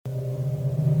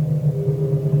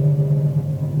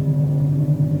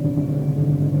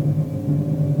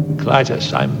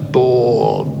Clytus, I'm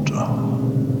bored.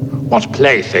 What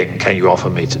plaything can you offer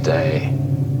me today?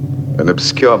 An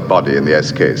obscure body in the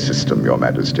SK system, Your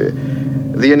Majesty.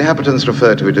 The inhabitants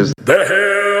refer to it as the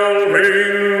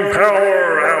Hail-Ming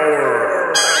Power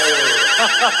Hour.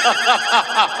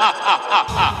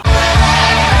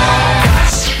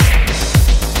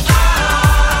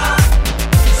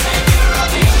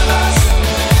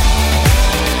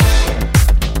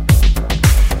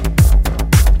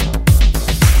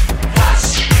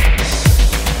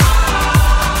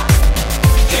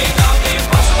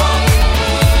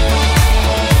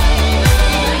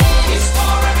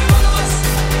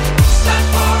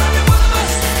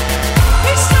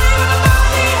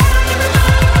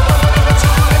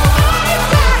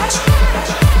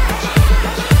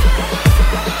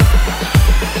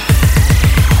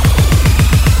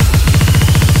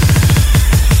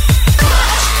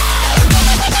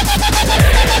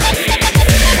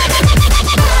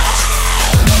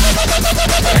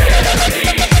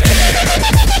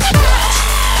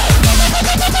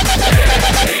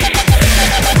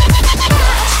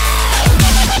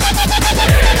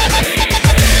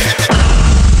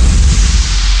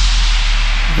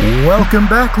 Welcome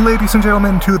back, ladies and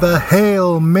gentlemen, to the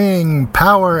Hail-Ming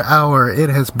Power Hour. It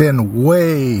has been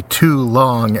way too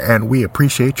long, and we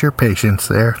appreciate your patience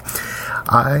there.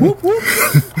 I,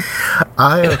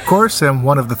 of course, am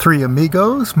one of the three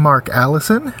amigos, Mark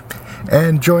Allison,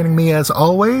 and joining me, as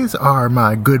always, are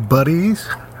my good buddies,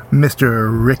 Mr.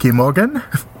 Ricky Morgan.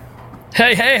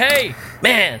 Hey!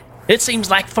 Man, it seems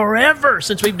like forever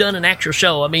since we've done an actual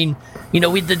show. I mean, you know,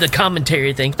 we did the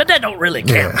commentary things, but that don't really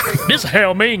count. Yeah. This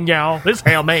Hail-Ming, y'all. This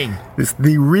Hail-Ming. It's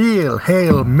the real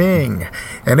Hail-Ming.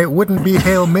 And it wouldn't be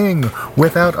Hail-Ming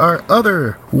without our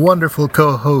other wonderful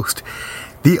co-host,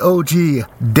 the OG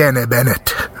Danny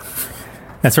Bennett.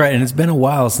 That's right, and it's been a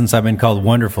while since I've been called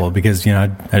wonderful because, you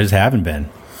know, I just haven't been.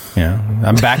 You know,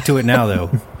 I'm back to it now,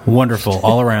 though. Wonderful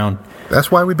all around.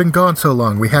 That's why we've been gone so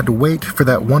long. We had to wait for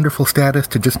that wonderful status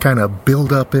to just kind of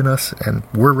build up in us, and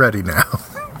we're ready now.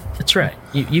 That's right.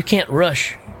 You can't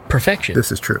rush perfection.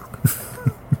 This is true.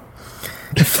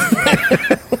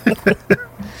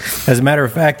 As a matter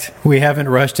of fact, we haven't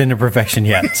rushed into perfection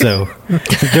yet, so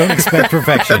don't expect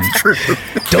perfection. That's true.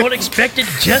 Don't expect it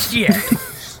just yet.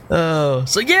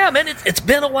 So yeah, man, it's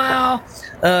been a while.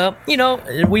 You know,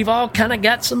 we've all kind of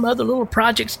got some other little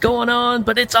projects going on,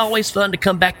 but it's always fun to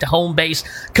come back to home base,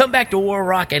 come back to War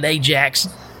Rock and Ajax.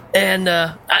 And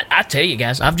I tell you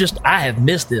guys, I have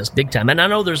missed this big time. And I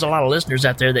know there's a lot of listeners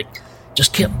out there that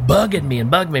just kept bugging me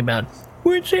about,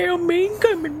 when's Hail-Ming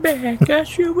coming back? I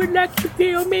sure would like to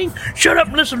Hail-Ming. Shut up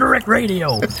and listen to Rec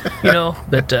Radio. You know,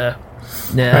 but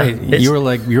nah. Right. You were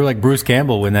like Bruce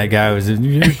Campbell when that guy was in,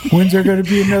 when's there going to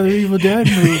be another Evil Dead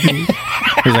movie?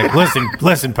 He's like,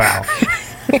 listen, pal.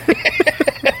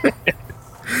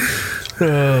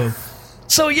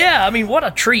 So yeah, I mean, what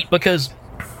a treat, because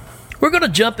we're going to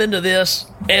jump into this,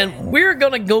 and we're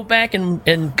going to go back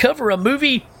and cover a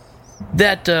movie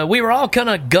that we were all kind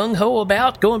of gung-ho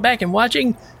about going back and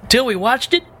watching till we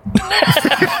watched it.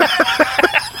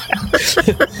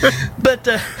 But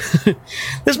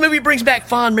this movie brings back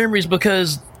fond memories,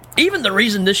 because even the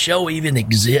reason this show even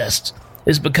exists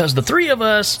is because the three of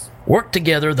us worked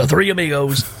together, the three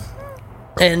amigos,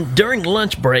 and during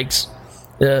lunch breaks,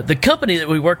 the company that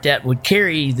we worked at would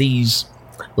carry these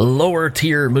lower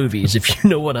tier movies, if you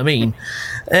know what I mean.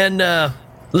 And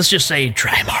let's just say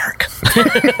Trimark.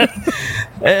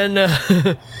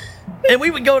 And we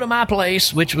would go to my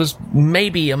place, which was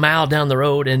maybe a mile down the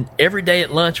road, and every day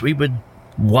at lunch we would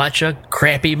watch a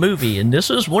crappy movie, and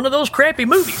this is one of those crappy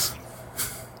movies.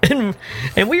 And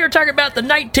we are talking about the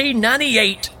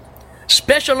 1998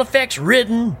 special effects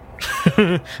ridden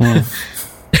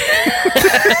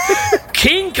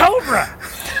King Cobra.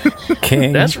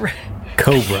 King. That's right.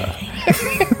 Cobra.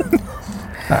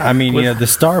 I mean, you know, the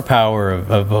star power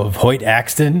of Hoyt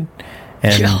Axton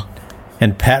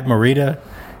and Pat Morita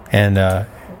and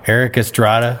Eric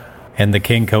Estrada and the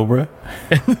King Cobra.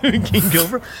 King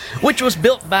Cobra, which was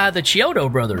built by the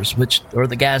Chiodo brothers, which are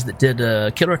the guys that did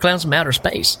Killer Clowns from Outer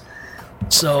Space.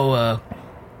 So,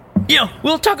 you know,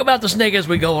 we'll talk about the snake as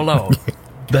we go along.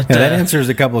 But yeah, that answers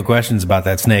a couple of questions about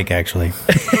that snake, actually.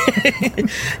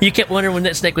 You kept wondering when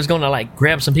that snake was going to, like,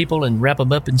 grab some people and wrap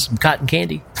them up in some cotton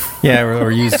candy? Yeah,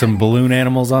 or use some balloon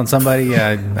animals on somebody.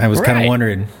 I was kind of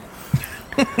wondering.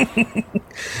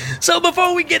 So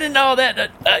before we get into all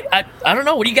that, I don't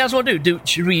know. What do you guys want to do?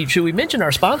 Should we mention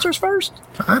our sponsors first?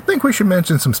 I think we should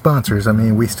mention some sponsors. I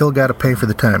mean, we still got to pay for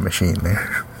the time machine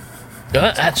there.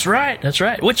 That's right. That's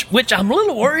right. Which I'm a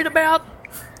little worried about,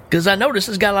 because I know this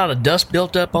has got a lot of dust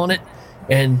built up on it,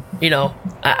 And,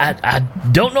 I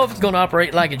don't know if it's going to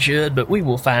operate like it should, but we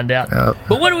will find out.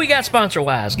 But what do we got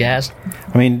sponsor-wise, guys?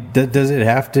 I mean, does it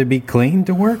have to be clean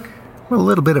to work? Well, a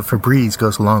little bit of Febreze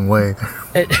goes a long way.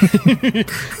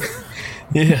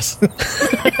 Yes.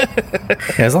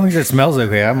 Yeah, as long as it smells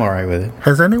okay, I'm all right with it.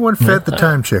 Has anyone fed the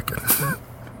time chicken?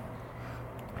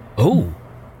 Oh.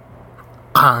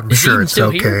 I'm sure it's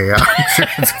okay. Here? I'm sure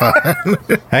it's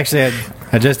fine. Actually,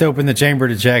 I just opened the chamber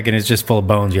to check, and it's just full of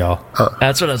bones, y'all.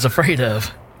 That's what I was afraid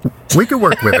of. We can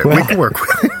work with it. We can work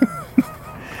with it.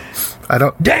 I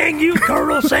don't. Dang you,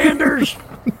 Colonel Sanders!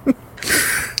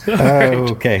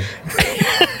 Okay.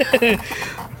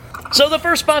 So the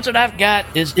first sponsor that I've got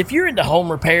is, if you're into home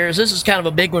repairs, this is kind of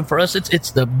a big one for us.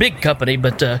 It's the big company,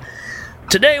 but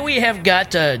today we have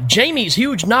got Jamie's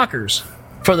Huge Knockers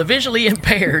for the visually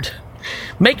impaired.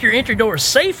 Make your entry doors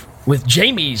safe with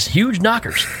Jamie's Huge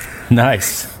Knockers.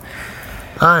 Nice.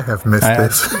 I have missed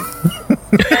this.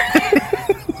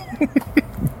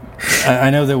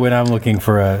 I know that when I'm looking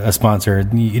for a sponsor,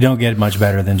 you don't get much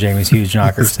better than Jamie's Huge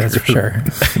Knockers, that's for sure.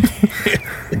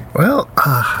 Well,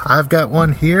 I've got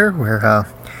one here where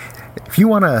if you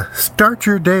want to start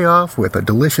your day off with a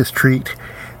delicious treat,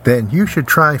 then you should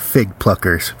try Fig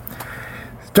Pluckers.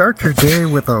 Start your day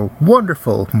with a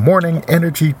wonderful morning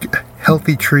energy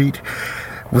healthy treat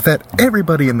with that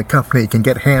everybody in the company can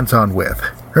get hands-on with.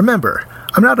 Remember,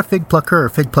 I'm not a fig plucker or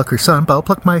fig plucker's son, but I'll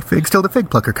pluck my figs till the fig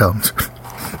plucker comes.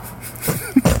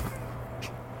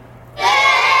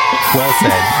 Well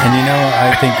said. And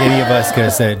I think any of us could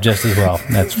have said it just as well.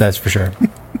 That's for sure.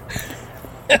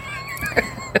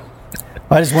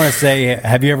 I just want to say,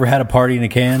 have you ever had a party in a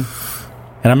can?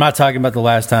 And I'm not talking about the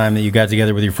last time that you got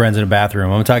together with your friends in a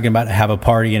bathroom. I'm talking about have a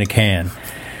party in a can.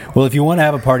 Well, if you want to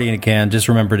have a party in a can, just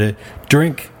remember to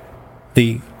drink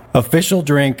the official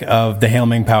drink of the Hail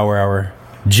Ming Power Hour,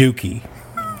 Juki.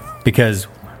 Because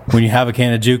when you have a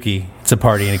can of Juki, it's a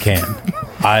party in a can.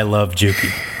 I love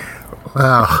Juki.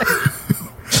 Wow.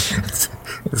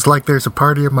 It's like there's a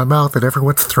party in my mouth and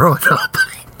everyone's throwing up.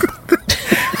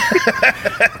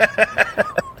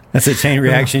 That's a chain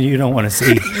reaction you don't want to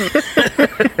see.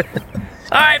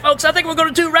 All right, folks, I think we're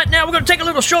going to do right now. We're going to take a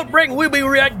little short break, and we'll be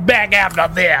right back after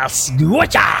this.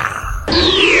 Whatcha?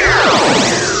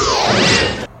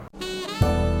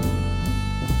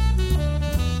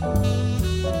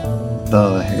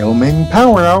 The Hail Ming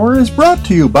Power Hour is brought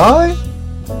to you by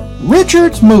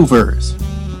Richard's Movers.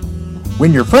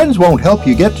 When your friends won't help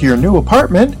you get to your new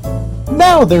apartment,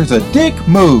 now there's a Dick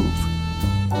Move.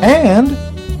 And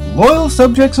loyal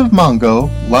subjects of Mongo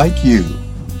like you.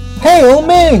 Hail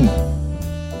Ming!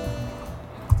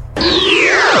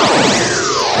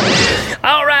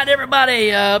 All right,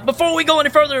 everybody. Before we go any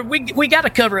further, we got to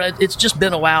cover it. It's just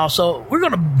been a while, so we're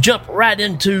going to jump right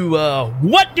into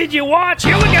What Did You Watch?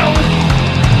 Here we go.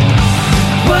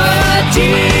 What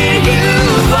did you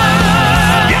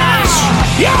watch? Yes!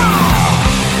 Yeah!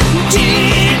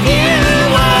 Did you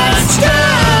watch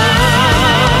stuff?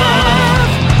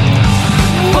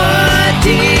 What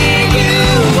did you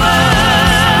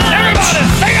watch? Everybody,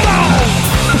 sing along!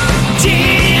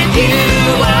 Did you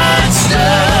watch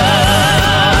stuff?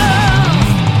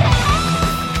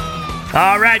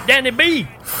 All right, Danny B,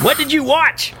 what did you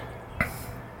watch?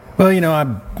 Well,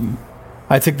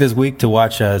 I took this week to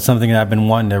watch something that I've been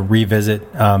wanting to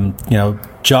revisit.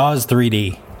 Jaws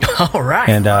 3D. All right.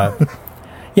 And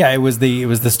it was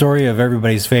the story of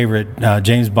everybody's favorite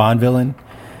James Bond villain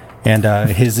and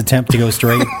his attempt to go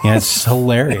straight. It's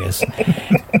hilarious.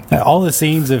 All the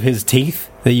scenes of his teeth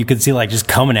that you could see just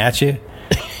coming at you.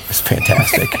 It's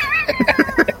fantastic.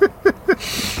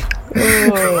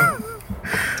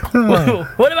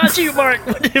 What about you, Mark?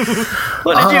 What did you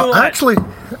watch?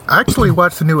 I actually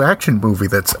watched the new action movie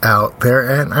that's out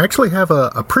there, and I actually have a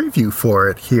preview for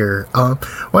it here. Why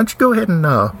don't you go ahead and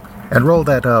roll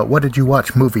that What Did You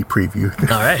Watch movie preview.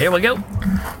 All right, here we go.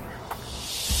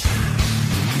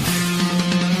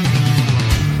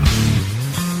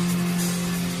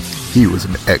 He was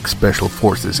an ex-Special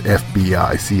Forces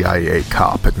FBI CIA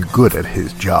cop and good at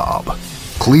his job.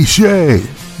 Cliché!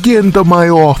 Get into my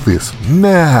office,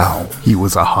 now! He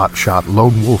was a hotshot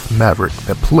lone wolf maverick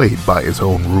that played by his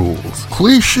own rules.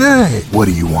 Cliché! What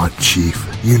do you want, Chief?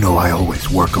 You know I always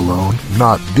work alone.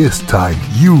 Not this time,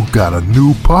 you got a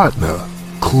new partner.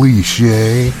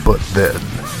 Cliché. But then,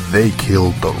 they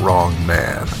killed the wrong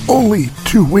man. Only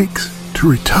 2 weeks to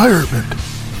retirement.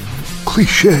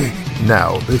 Cliché.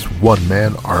 Now, this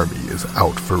one-man army is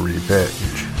out for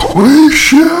revenge.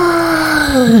 Cliché!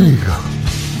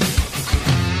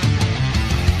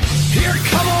 Here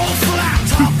come old flat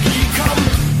top, he come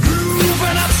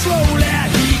grooving up slowly.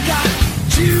 He got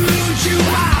juju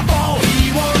eyeball, he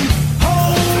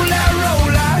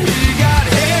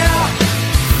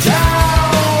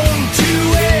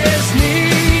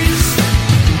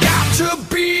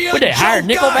Would they hire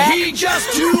Nickelback? He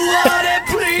just do what it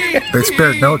please. They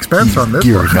spared no expense on this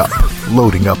Gearing one. up,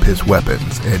 loading up his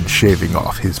weapons, and shaving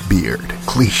off his beard.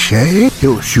 Cliche?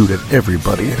 He'll shoot at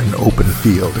everybody in an open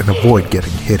field and avoid getting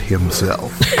hit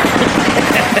himself.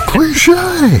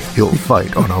 Cliche! He'll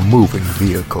fight on a moving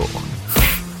vehicle.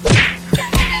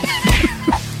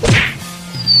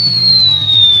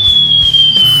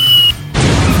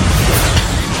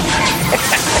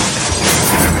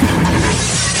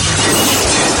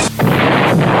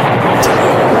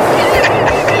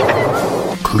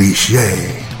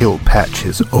 Cliche. He'll patch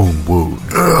his own wound.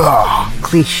 Ugh.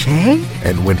 Cliche?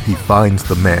 And when he finds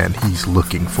the man he's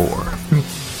looking for,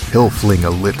 he'll fling a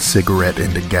lit cigarette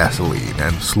into gasoline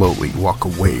and slowly walk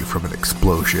away from an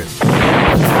explosion.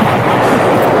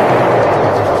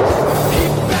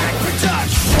 Back for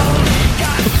touch. He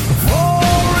got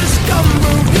Forrest Gump.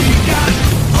 He got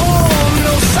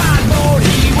no sideboard.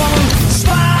 He won't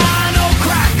spinal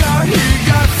cracker. He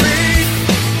got feet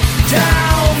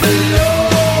down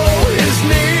below his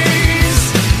knees.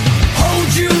 Hold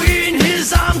you in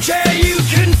his armchair. You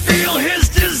can feel his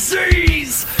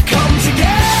disease. Come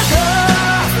together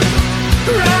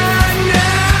right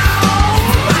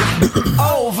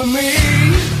now over me.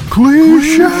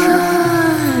 Cliche!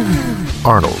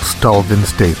 Arnold Stalvin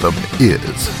Statham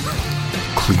is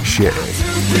cliche.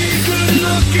 Good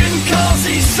looking 'cause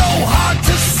he's so hard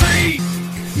to see.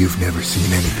 You've never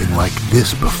seen anything like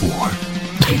this before.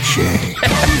 Cliche.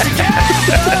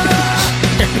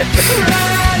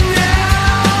 Right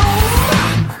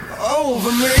now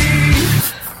over me.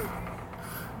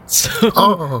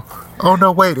 Oh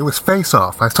no, wait, it was Face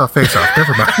Off. I saw Face Off.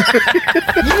 Never mind.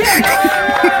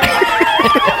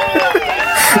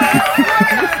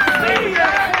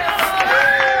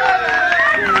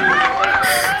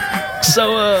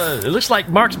 So, it looks like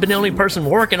Mark's been the only person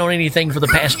working on anything for the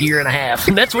past year and a half.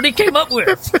 And that's what he came up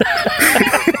with.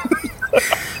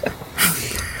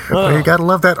 Well, you gotta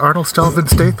love that Arnold Stalvin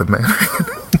Statham, man.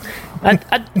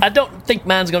 I don't think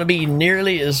mine's going to be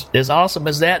nearly as awesome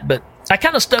as that, but I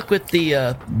kind of stuck with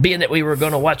the, being that we were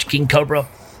going to watch King Cobra.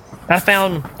 I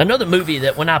found another movie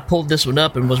that when I pulled this one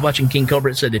up and was watching King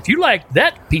Cobra, it said, if you like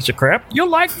that piece of crap, you'll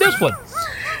like this one.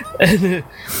 And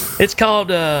it's called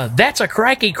That's a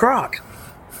Crikey Croc.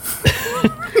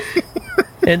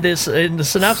 And the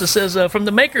synopsis says, from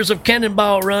the makers of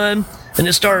Cannonball Run, and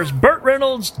it stars Burt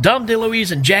Reynolds, Dom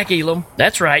DeLuise, and Jack Elam.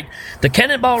 That's right. The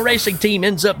Cannonball Racing team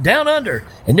ends up down under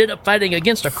and end up fighting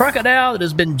against a crocodile that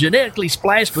has been genetically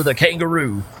spliced with a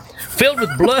kangaroo. Filled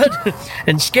with blood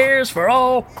and scares for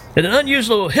all, and an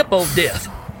unusual hippo death.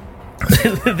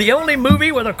 The only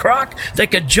movie with a croc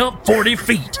that could jump 40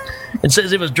 feet. And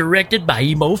says it was directed by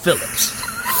Emo Phillips.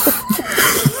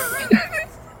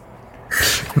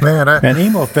 Man, And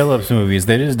Emo Phillips movies,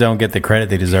 they just don't get the credit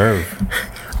they deserve.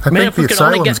 I Man, think the if we could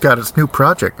only Asylum's get- got its new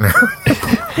project now.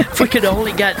 If we could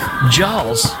only got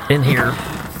Jaws in here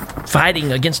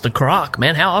fighting against the croc,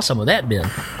 man, how awesome would that been?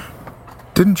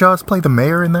 Didn't Jaws play the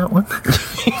mayor in that one?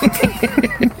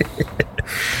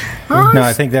 No,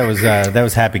 I think that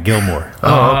was Happy Gilmore.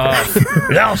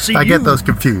 I'll see I you get those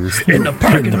confused. in the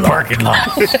parking lot.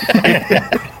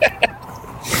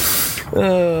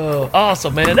 Oh,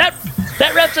 awesome, man. That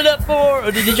wraps it up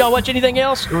for... Did y'all watch anything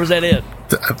else, or was that it?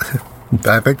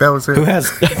 I think that was it.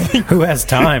 Who has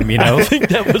time, you know? I think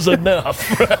that was enough.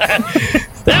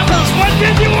 That was What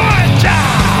Did You Watch?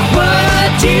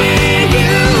 What did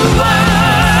you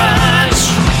watch?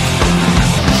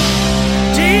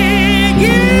 Did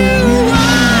you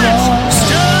watch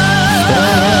stuff?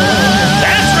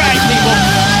 That's right, people.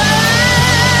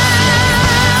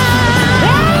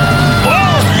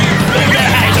 Whoa!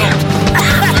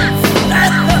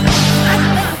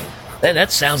 Man,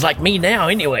 that sounds like me now,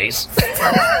 anyways.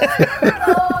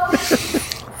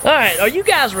 All right, are you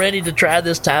guys ready to try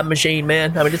this time machine,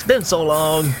 man? I mean, it's been so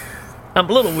long. I'm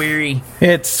a little weary.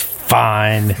 It's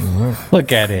fine.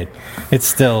 Look at it. It's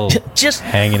still Just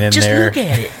hanging in just there. look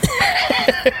at it.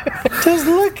 Just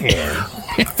look at it.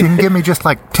 If you can give me just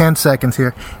like 10 seconds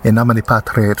here. In nomine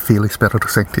Patri et Filii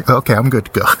Spiritus Sancti. Okay, I'm good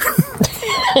to go.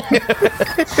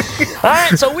 All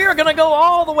right, so we're going to go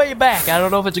all the way back. I don't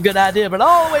know if it's a good idea, but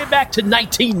all the way back to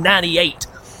 1998.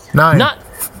 9. Not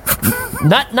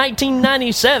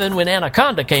 1997 when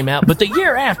Anaconda came out, but the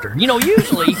year after. You know,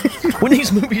 usually when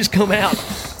these movies come out,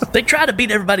 they try to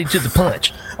beat everybody to the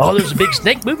punch. Oh, there's a big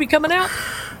snake movie coming out?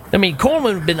 I mean,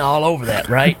 Corman has been all over that,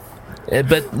 right?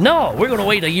 But no, we're going to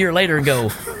wait a year later and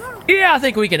go, yeah, I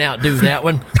think we can outdo that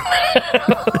one.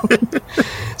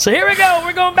 So here we go.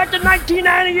 We're going back to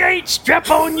 1998. Strap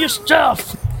on your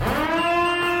stuff.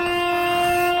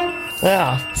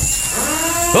 Yeah.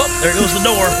 Oh, there goes the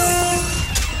door.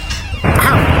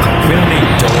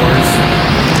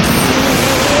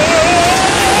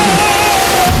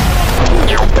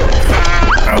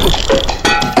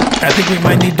 I think we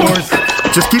might need doors.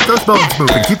 Just keep those bones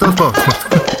moving. Keep those bones moving.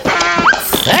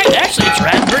 Actually, it's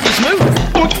riding pretty smooth.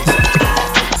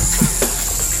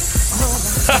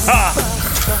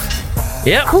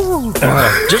 Yep.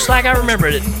 Just like I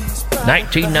remembered it.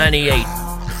 1998.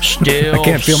 Still I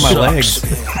can't feel my sucks.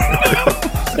 legs.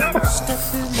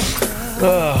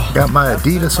 Got my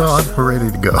Adidas on. We're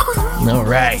ready to go. All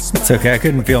right. It's okay. I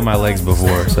couldn't feel my legs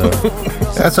before, so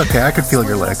That's okay. I can feel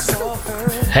your legs.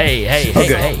 Hey.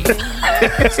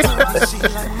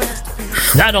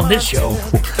 Not on this show.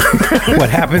 what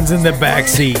happens in the back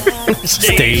seat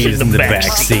stays in the back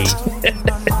seat.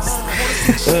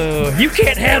 You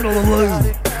can't handle the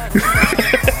lube.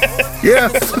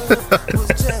 Yes.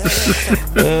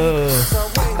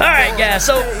 All right, guys.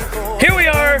 So here we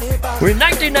are. We're in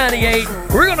 1998.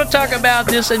 We're going to talk about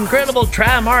this incredible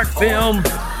Trimark film,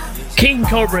 King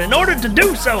Cobra. In order to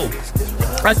do so,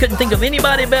 I couldn't think of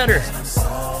anybody better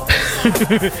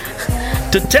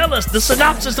to tell us the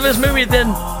synopsis of this movie than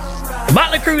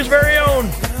Motley Crue's very own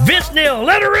Vince Neil.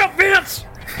 Let her rip, Vince.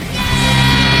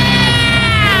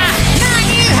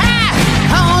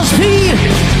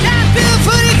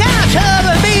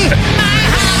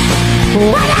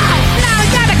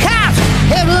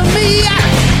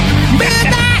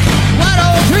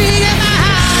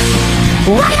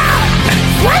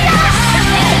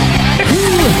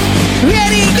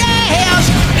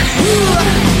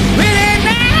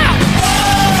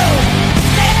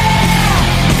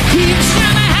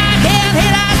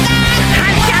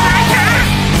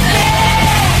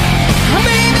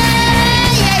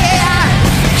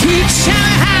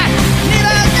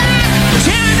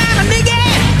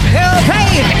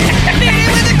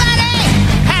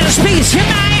 Speech in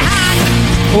my heart.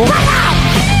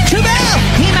 To bell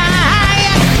in my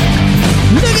eye.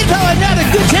 Looking for another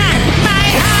good time. My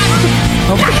heart.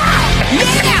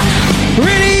 Yeah.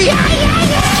 Really? Yeah.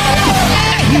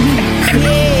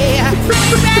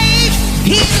 Rage.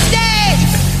 He's dead.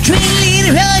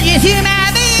 Twiddling the road through my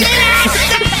veins.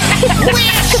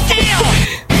 We're still.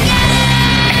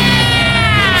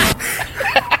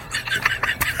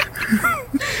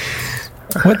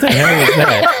 What the hell is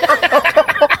that?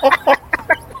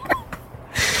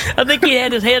 I think he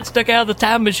had his head stuck out of the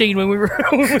time machine when we were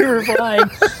flying.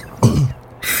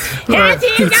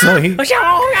 So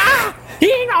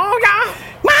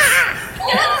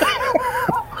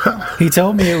he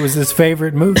told me it was his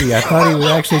favorite movie. I thought he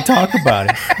would actually talk about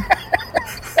it.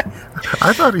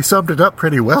 I thought he summed it up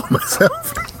pretty well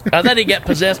myself. I thought he got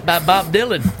possessed by Bob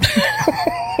Dylan.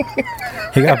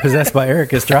 He got possessed by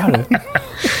Eric Estrada.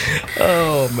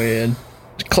 Oh, man.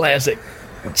 Classic.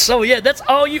 So, yeah, that's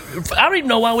all you... I don't even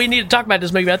know why we need to talk about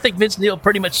this movie. I think Vince Neil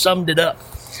pretty much summed it up.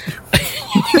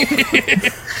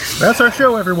 That's our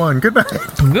show, everyone. Good night.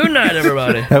 Good night,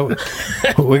 everybody.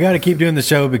 We got to keep doing the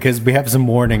show because we have some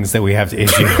warnings that we have to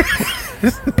issue.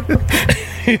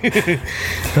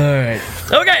 All right.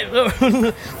 Okay,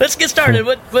 let's get started.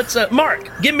 What's Mark,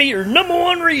 give me your number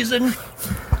one reason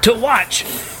to watch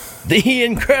the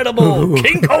incredible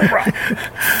King Cobra.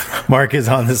 Mark is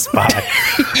on the spot.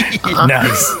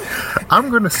 Nice. I'm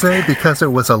going to say because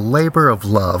it was a labor of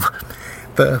love.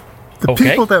 The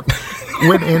Okay. people that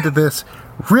went into this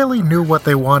really knew what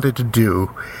they wanted to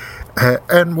do.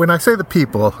 And when I say the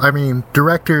people, I mean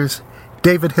directors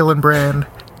David Hillenbrand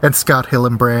and Scott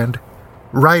Hillenbrand.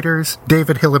 Writers,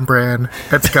 David Hillenbrand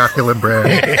and Scott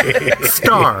Hillenbrand.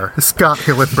 Star, Scott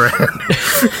Hillenbrand.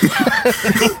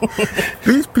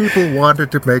 These people wanted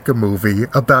to make a movie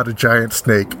about a giant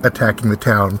snake attacking the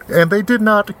town, and they did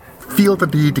not feel the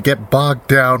need to get bogged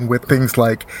down with things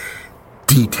like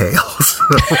details.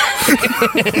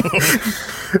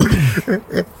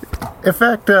 In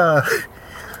fact,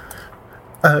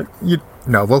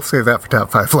 we'll save that for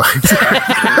top 5 lines.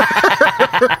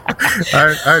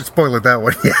 I ain't spoiling that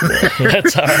one yet.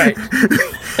 That's all right.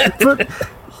 But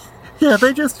yeah,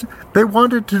 they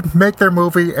wanted to make their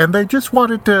movie, and they just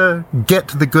wanted to get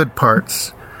to the good parts,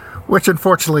 which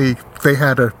unfortunately they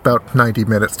had about 90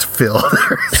 minutes to fill.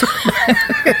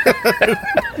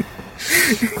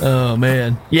 Oh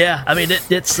man, yeah. I mean,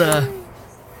 it's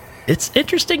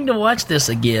interesting to watch this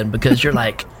again because you're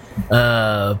like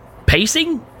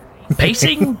pacing,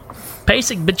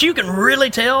 but you can really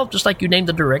tell, just like you named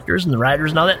the directors and the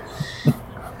writers and all that.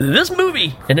 This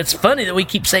movie, and it's funny that we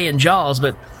keep saying Jaws,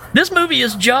 but this movie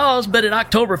is Jaws, but at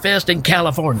Oktoberfest in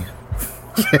California.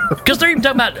 Because they're even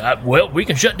talking about, we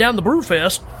can shut down the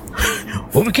Brewfest.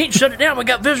 Well, we can't shut it down. We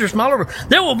got visitors from all over.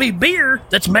 There will be beer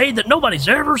that's made that nobody's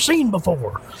ever seen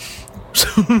before.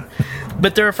 So,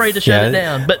 but they're afraid to shut Yeah. it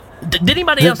down. But did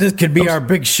anybody else? This could be our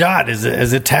big shot as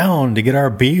a town to get our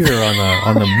beer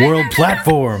on the world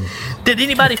platform. Did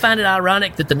anybody find it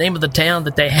ironic that the name of the town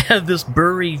that they have this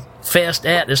brewery fest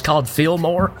at is called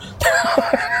Fillmore?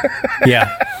 Yeah.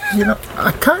 You know,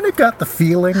 I kind of got the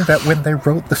feeling that when they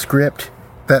wrote the script,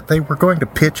 that they were going to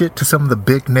pitch it to some of the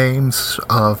big names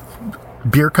of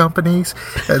beer companies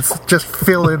as just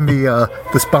fill in the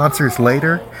sponsors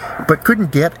later, but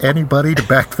couldn't get anybody to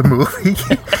back the movie.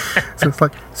 So it's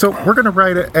like, so we're going to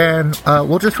write it, and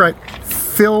we'll just write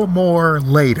Fillmore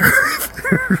later.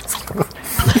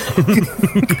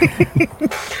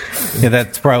 Yeah,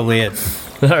 that's probably it.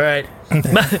 All right.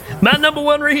 My number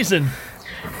one reason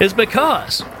is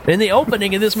because in the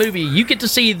opening of this movie, you get to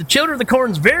see the Children of the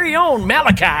Corn's very own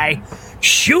Malachi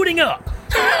shooting up.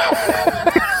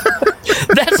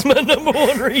 That's my number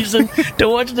one reason to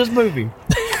watch this movie.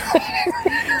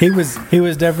 He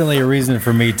was definitely a reason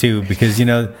for me too, because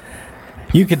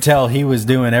you could tell he was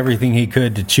doing everything he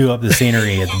could to chew up the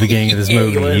scenery at the beginning of this Yeah, he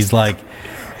movie. was. He's like,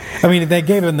 I mean, they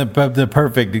gave him the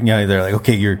perfect. They're like,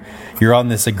 okay, you're on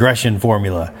this aggression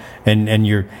formula, and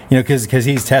you're because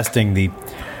he's testing the.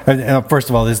 First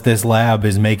of all, this lab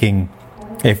is making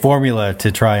a formula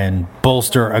to try and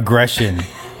bolster aggression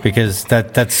because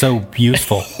that's so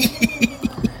useful.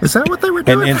 Is that what they were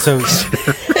doing? And so,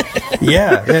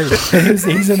 yeah,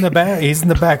 he's in the back. He's in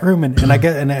the back room, and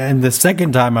the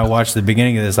second time I watched the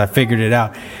beginning of this, I figured it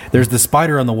out. There's the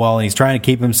spider on the wall, and he's trying to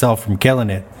keep himself from killing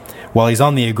it while he's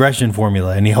on the aggression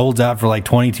formula, and he holds out for like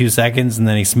 22 seconds, and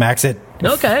then he smacks it.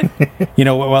 Okay.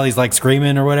 While he's like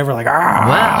screaming or whatever, like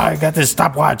Wow. I got this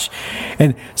stopwatch,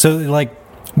 and so like.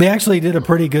 They actually did a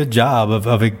pretty good job of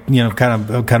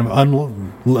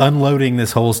unloading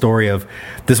this whole story of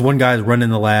this one guy's running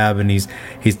the lab and he's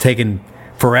taken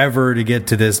forever to get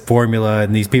to this formula,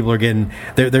 and these people are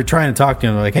they're trying to talk to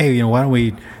him. They're like, hey, why don't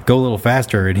we go a little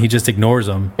faster? And he just ignores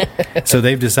them. So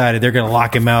they've decided they're going to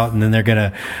lock him out, and then they're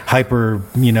going to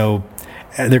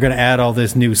they're going to add all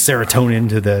this new serotonin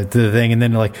to the thing, and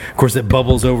then of course it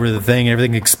bubbles over the thing and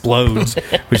everything explodes,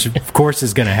 which of course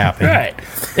is going to happen. Right.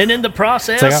 And in the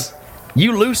process, It's like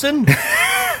you loosen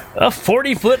a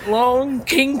 40-foot long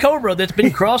king cobra that's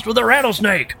been crossed with a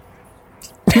rattlesnake.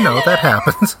 That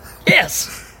happens.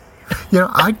 Yes.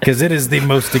 Because it is the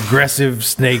most aggressive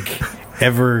snake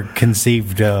ever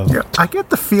conceived of. Yeah, I get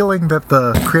the feeling that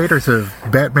the creators of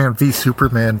Batman v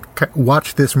Superman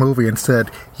watched this movie and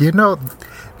said,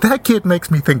 that kid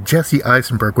makes me think Jesse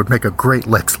Eisenberg would make a great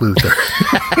Lex Luthor.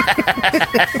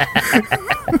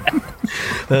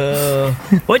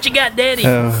 What you got, Daddy?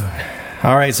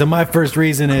 All right, so my first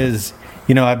reason is,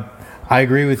 I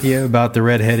agree with you about the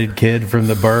redheaded kid from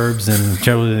the Burbs and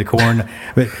Children of the Corn,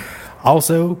 but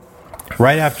also,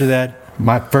 right after that,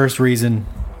 my first reason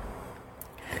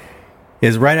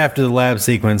is right after the lab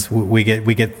sequence, we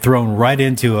get thrown right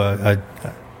into a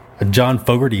John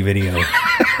Fogerty video.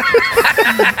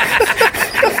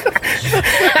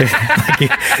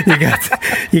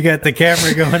 you got the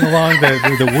camera going along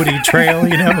the woody trail,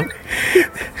 You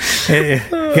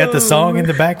got the song in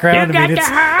the background.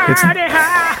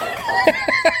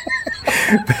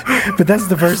 But that's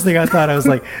the first thing I thought. I was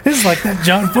like, this is like that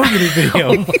John Fogerty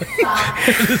video.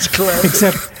 It's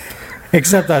close.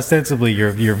 Except ostensibly,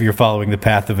 you're following the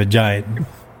path of a giant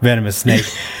venomous snake.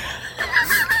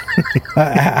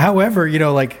 However,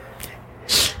 they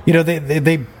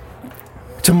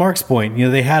to Mark's point,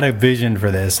 they had a vision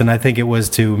for this, and I think it was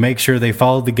to make sure they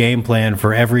followed the game plan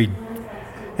for every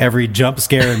jump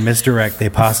scare and misdirect they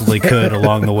possibly could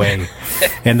along the way.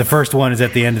 And the first one is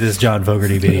at the end of this John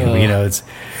Fogerty video. It's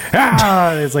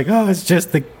like, it's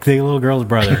just the little girl's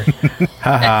brother.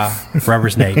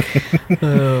 Rubber snake.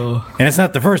 Oh. And it's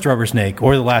not the first rubber snake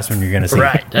or the last one you're going to see.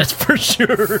 Right, that's for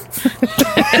sure.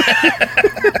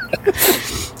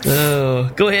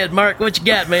 Go ahead, Mark. What you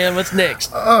got, man? What's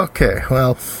next? Okay,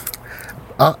 well,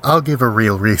 I'll give a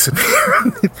real reason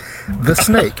here. The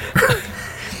snake.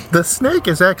 The snake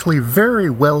is actually very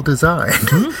well designed.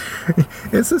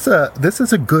 Mm-hmm. This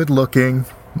is a good-looking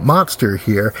monster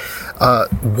here.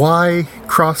 Why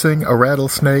crossing a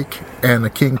rattlesnake and a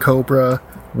king cobra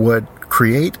would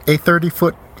create a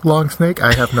 30-foot long snake,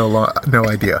 I have no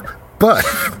idea. But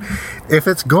if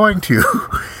it's going to,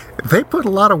 they put a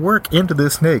lot of work into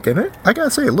this snake, and I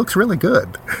gotta say, it looks really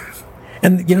good.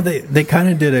 And they kind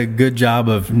of did a good job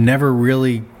of never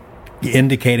really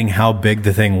indicating how big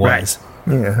the thing was. Right.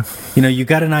 Yeah. You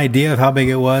got an idea of how big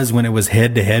it was when it was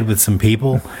head to head with some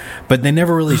people, but they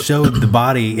never really showed the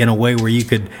body in a way where you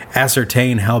could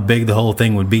ascertain how big the whole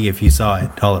thing would be if you saw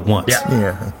it all at once.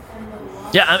 Yeah.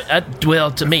 Yeah,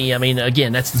 well, to me, I mean,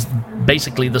 again, that's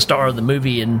basically the star of the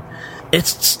movie, and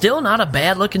it's still not a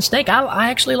bad looking snake. I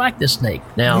actually like this snake.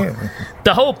 Now,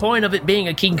 the whole point of it being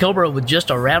a king cobra with just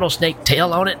a rattlesnake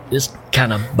tail on it is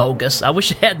kind of bogus. I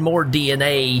wish it had more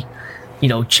DNA,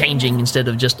 changing instead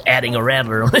of just adding a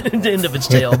rattler on the end of its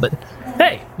tail. But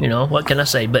hey, what can I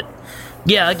say? But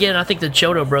yeah, again, I think the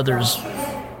Chiodo brothers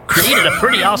created a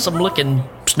pretty awesome looking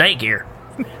snake here.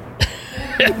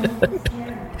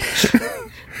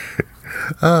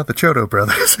 The Chiodo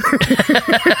brothers.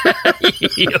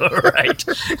 You're right.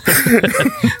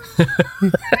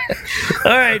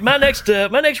 All right, my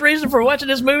next reason for watching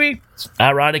this movie,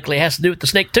 ironically, has to do with the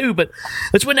snake too. But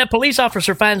it's when that police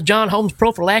officer finds John Holmes'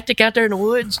 prophylactic out there in the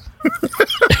woods,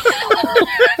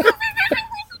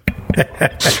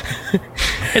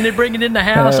 and they bring it in the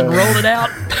house and roll it out.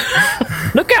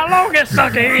 Look how long that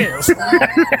sucker is.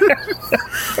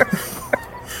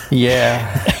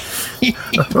 Yeah.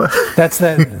 That's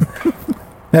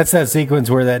that sequence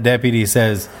where that deputy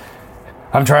says,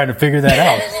 I'm trying to figure that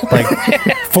out. Like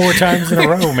 4 times in a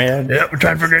row, man. Yep, we're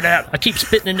trying to figure it out. I keep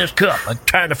spitting in this cup. I'm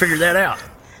trying to figure that out.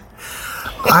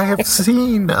 I have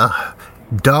seen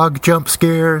dog jump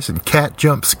scares and cat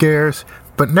jump scares,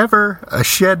 but never a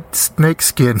shed snake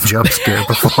skin jump scare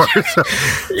before. So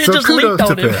just kudos leaped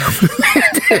to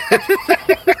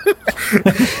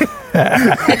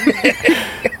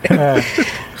on him.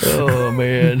 Oh,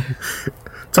 man.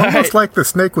 It's almost like the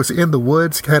snake was in the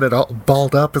woods, had it all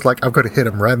balled up. It's like, I'm going to hit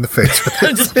him right in the face with it.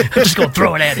 I'm just going to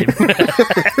throw it at him.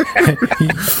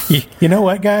 You know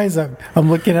what, guys? I'm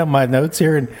looking at my notes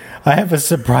here, and I have a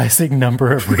surprising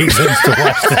number of reasons to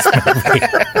watch this movie.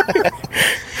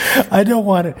 I don't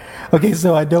want it. Okay,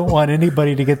 so I don't want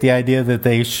anybody to get the idea that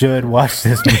they should watch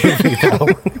this movie, though.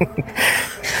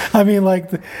 I mean, like,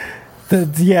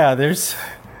 there's...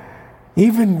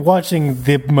 Even watching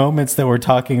the moments that we're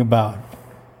talking about,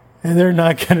 and they're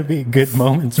not going to be good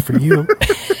moments for you.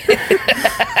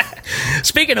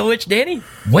 Speaking of which, Danny,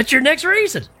 what's your next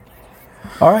reason?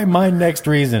 All right, my next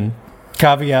reason,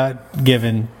 caveat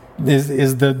given,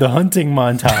 is the hunting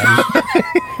montage.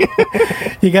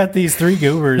 You got these 3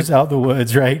 goobers out in the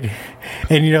woods, right?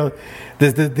 And,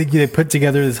 they put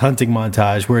together this hunting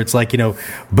montage where it's like,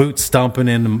 boots stomping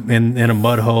in a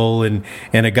mud hole and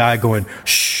a guy going,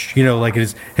 shh, like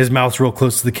his mouth's real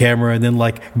close to the camera, and then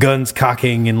like guns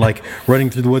cocking and like running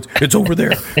through the woods. It's over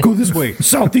there. Go this way.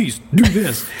 Southeast. Do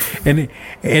this. And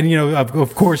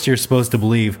of course you're supposed to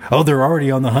believe, oh, they're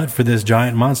already on the hunt for this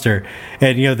giant monster.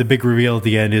 And, the big reveal at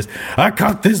the end is, I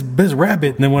caught this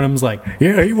rabbit. And then one of them's like,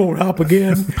 yeah, he won't hop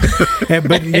again.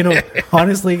 But,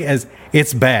 honestly, as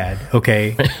it's bad,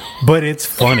 okay, but it's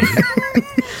funny.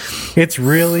 It's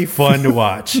really fun to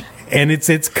watch, and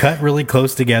it's cut really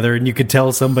close together, and you could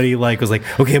tell somebody was like,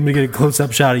 okay, I'm gonna get a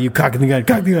close-up shot of you cocking the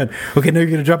gun. Okay, now you're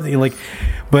gonna drop it.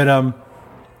 But I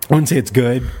wouldn't say it's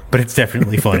good, but it's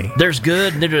definitely funny. There's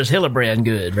good, and there's Hillebrand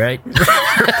good, right?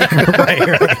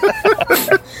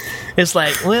 Right. It's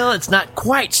like, well, it's not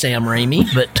quite Sam Raimi,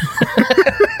 but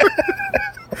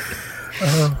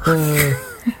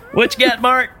what you got,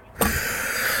 Mark?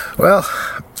 Well,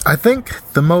 I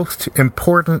think the most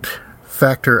important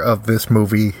factor of this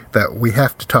movie that we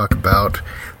have to talk about,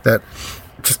 that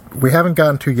just we haven't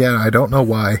gotten to yet, I don't know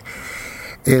why,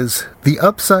 is the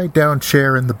upside down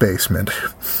chair in the basement.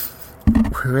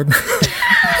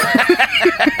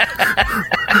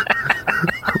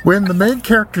 When the main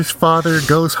character's father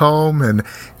goes home and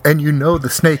the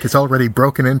snake is already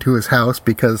broken into his house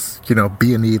because,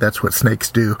 B&E, that's what snakes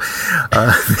do.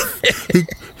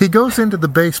 He goes into the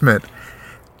basement,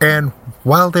 and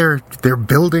while they're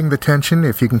building the tension,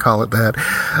 if you can call it that,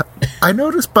 I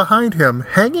noticed behind him,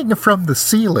 hanging from the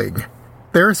ceiling,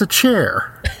 there is a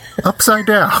chair, upside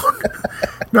down.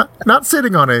 Not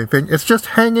sitting on anything, it's just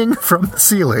hanging from the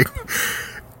ceiling.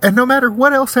 And no matter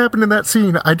what else happened in that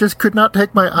scene, I just could not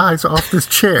take my eyes off this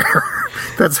chair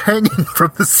that's hanging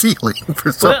from the ceiling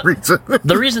for some reason.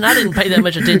 The reason I didn't pay that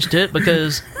much attention to it,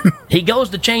 because he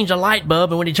goes to change a light bulb,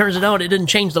 and when he turns it on, it didn't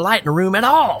change the light in the room at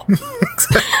all.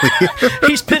 Exactly.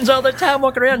 He spends all that time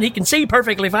walking around, and he can see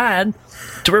perfectly fine.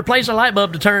 To replace a light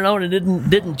bulb to turn it on, it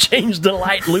didn't change the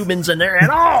light lumens in there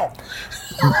at all.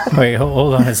 Wait,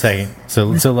 hold on a second. So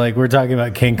like, we're talking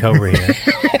about King Cobra here.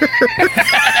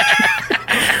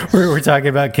 We're talking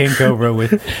about King Cobra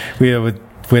with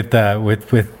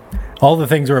all the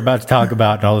things we're about to talk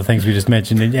about and all the things we just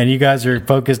mentioned, and you guys are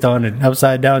focused on an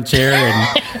upside down chair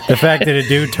and the fact that a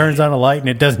dude turns on a light and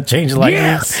it doesn't change the light.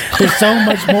 Yes! There's so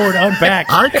much more to unpack.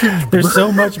 There's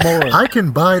so much more. I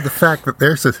can buy the fact that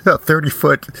there's a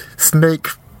 30-foot snake,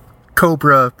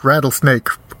 cobra, rattlesnake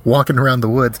walking around the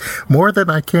woods. More than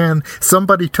I can,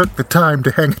 somebody took the time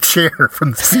to hang a chair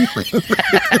from the ceiling.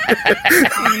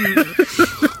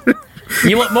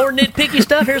 You want more nitpicky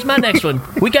stuff? Here's my next one.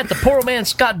 We got the poor man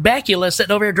Scott Bakula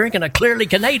sitting over here drinking a Clearly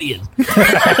Canadian.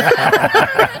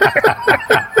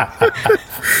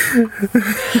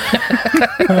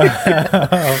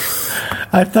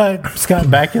 I thought Scott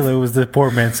Bakula was the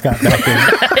poor man Scott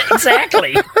Bakula.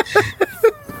 Exactly.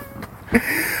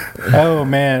 Oh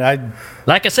man,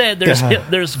 like I said, there's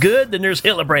good, then there's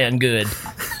Hillebrand good.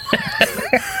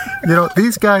 You know,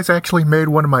 these guys actually made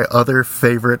one of my other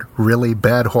favorite really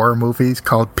bad horror movies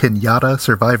called Pinata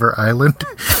Survivor Island.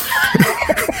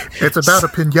 It's about a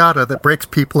pinata that breaks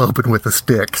people open with a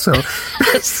stick. So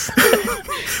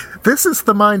this is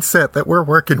the mindset that we're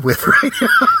working with right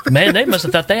now. Man, they must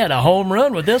have thought they had a home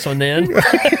run with this one then.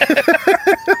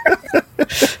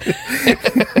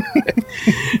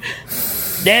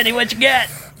 Daddy, what you got?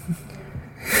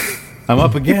 I'm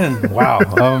up again.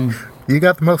 Wow. You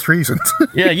got the most reasons.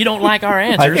 Yeah, you don't like our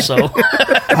answers, so.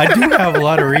 I do have a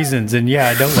lot of reasons, and yeah,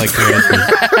 I don't like your answers.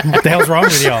 What the hell's wrong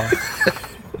with y'all?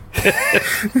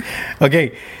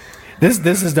 Okay, this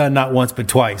is done not once but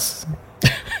twice.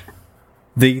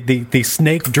 The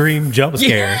snake dream jump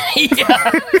scare.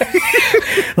 Yeah.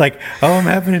 Like, oh, I'm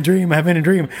having a dream.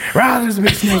 Rah, there's a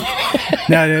big snake.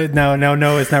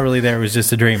 No, it's not really there. It was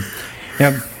just a dream.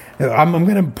 Now, I'm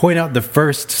going to point out the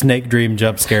first snake dream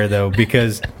jump scare though,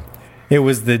 because it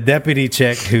was the deputy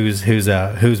chick whose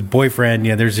boyfriend,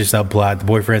 there's this subplot. The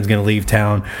boyfriend's going to leave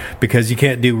town because you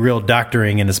can't do real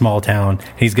doctoring in a small town.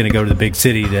 He's going to go to the big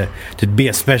city to be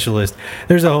a specialist.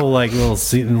 There's a whole little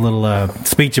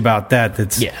speech about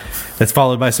that's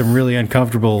followed by some really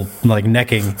uncomfortable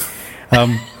necking.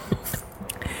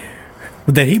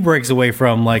 That he breaks away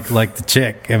from like the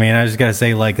chick. I mean, I just gotta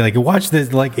say, watch this.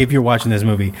 If you're watching this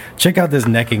movie, check out this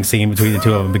necking scene between the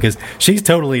two of them, because she's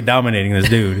totally dominating this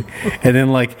dude. And then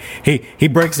he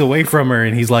breaks away from her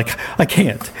and he's like, I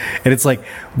can't. And it's like,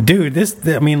 dude,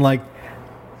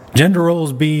 gender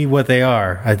roles be what they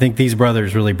are. I think these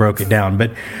brothers really broke it down.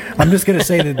 But I'm just gonna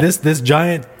say that this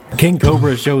giant King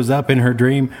Cobra shows up in her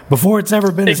dream before it's ever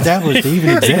been established to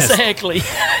even exist. Exactly.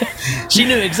 She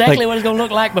knew exactly what it was going to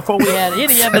look like before we had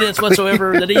any evidence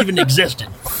whatsoever that it even existed.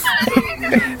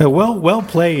 Well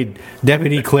played,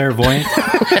 Deputy Clairvoyant.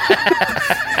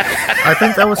 I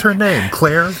think that was her name,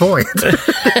 Clairvoyant.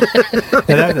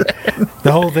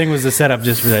 The whole thing was a setup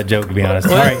just for that joke, to be honest.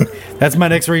 All right, that's my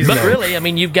next reason. But really, I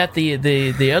mean, you've got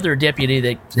the other deputy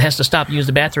that has to stop and use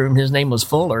the bathroom. His name was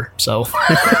Fuller, so...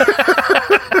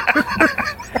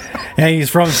 Yeah, he's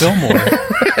from Fillmore.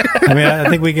 I mean,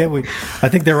 I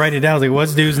think they write it down. Like,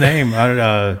 what's dude's name?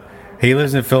 He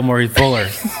lives in Fillmore. He's Fuller.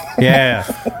 Yeah.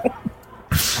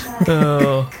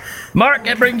 Mark,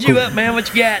 that brings you up, man.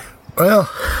 What you got? Well,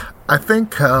 I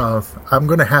think I'm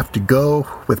going to have to go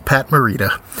with Pat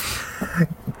Morita.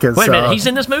 Wait a minute, he's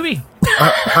in this movie?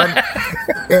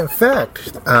 In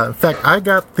fact, I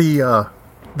got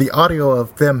the audio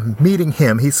of them meeting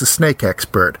him. He's the snake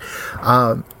expert.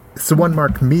 It's the one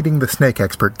marked meeting the snake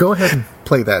expert. Go ahead and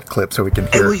play that clip so we can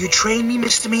hear. Will you train me,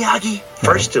 Mr. Miyagi?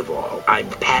 First of all, I'm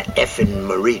Pat effin'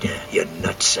 Morita, you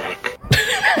nutsack.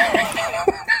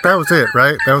 That was it,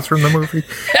 right? That was from the movie?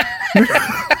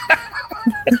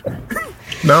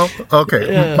 No?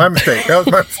 Okay. Yeah. My mistake. That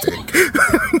was my mistake.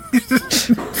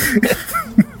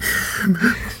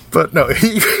 But no,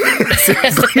 he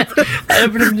seriously.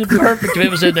 It would have been perfect if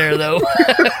it was in there, though.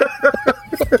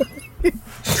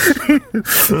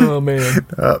 Oh man!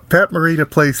 Pat Morita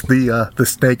plays the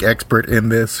snake expert in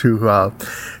this, who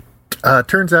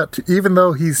turns out to, even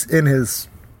though he's in his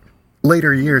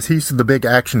later years, he's the big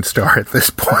action star at this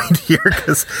point here,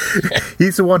 because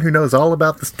he's the one who knows all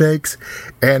about the snakes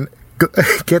and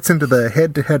gets into the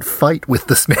head-to-head fight with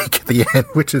the snake at the end,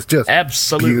 which is just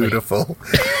absolutely beautiful.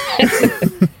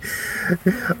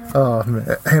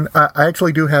 And I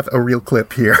actually do have a real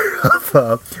clip here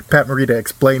of Pat Morita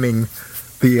explaining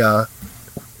the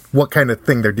what kind of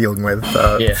thing they're dealing with.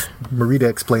 Morita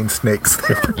explains snakes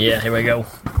there. Yeah, here we go.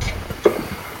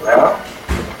 Well,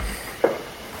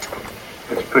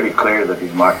 it's pretty clear that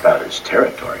he's marked out his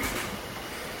territory.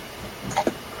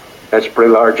 That's a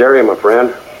pretty large area, my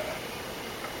friend.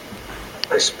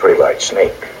 This is a pretty large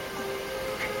snake.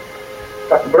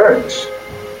 Dr. Burns,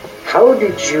 how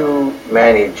did you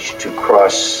manage to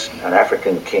cross an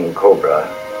African king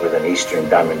cobra with an eastern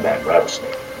diamondback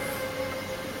rattlesnake?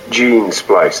 Gene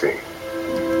splicing.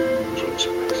 Gene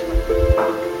splicing.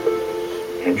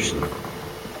 Interesting.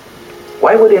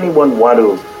 Why would anyone want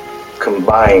to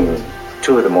combine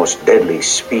two of the most deadly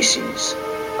species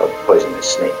of poisonous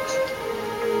snakes?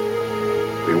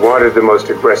 We wanted the most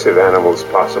aggressive animals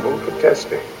possible for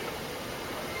testing.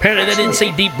 Apparently they didn't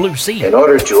see Deep Blue Sea. In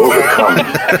order to overcome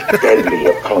a deadly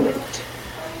opponent,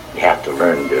 you have to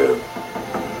learn to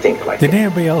think like Did it.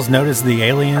 anybody else notice the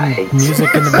alien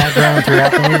music in the background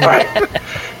throughout the movie? All right.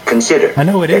 Consider. I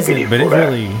know it Deputy isn't, but it Fuller.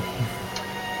 really.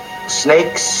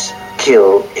 Snakes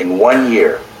kill in 1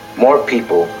 year more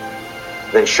people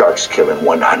than sharks kill in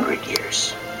 100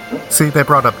 years. See, they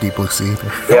brought up Deep Blue Sea.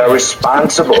 They are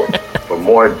responsible for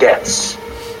more deaths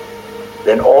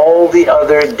than all the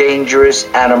other dangerous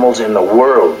animals in the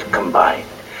world combined.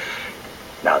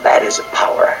 Now that is a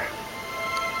power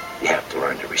you have to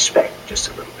learn to respect just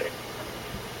a little bit.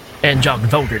 And John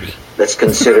Fogerty. Let's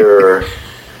consider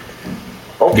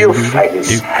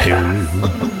Ophiophytus.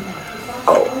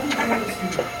 Oh,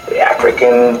 the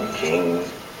African king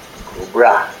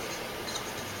cobra.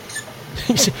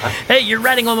 Hey, you're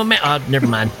riding on my never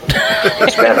mind.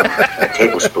 Its venom, a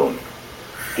tablespoon,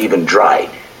 even dried,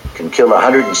 can kill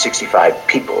 165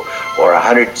 people or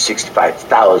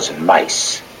 165,000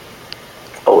 mice.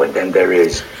 Oh, and then there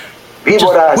is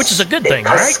Víboras Which is a good de thing,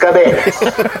 right? Cascabeles,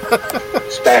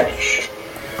 Spanish,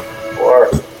 or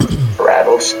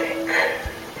rattlesnake.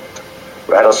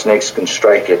 Rattlesnakes can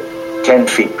strike at 10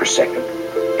 feet per second.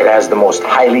 It has the most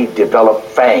highly developed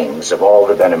fangs of all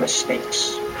the venomous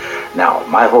snakes. Now,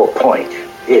 my whole point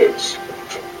is...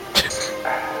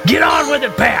 Get on with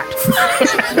it, Pat!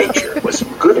 Nature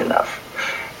wasn't good enough.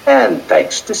 And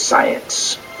thanks to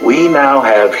science, we now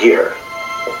have here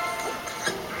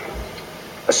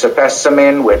a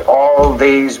specimen with all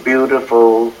these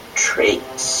beautiful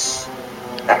traits.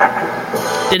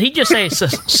 Did he just say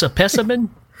specimen?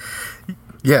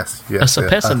 Yes, yes. A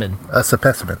specimen. A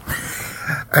specimen.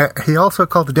 He also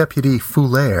called the deputy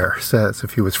Foulaire, says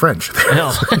if he was French.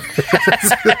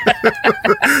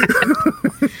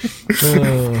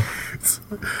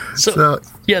 So,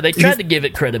 yeah, they tried to give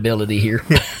it credibility here.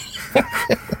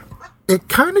 It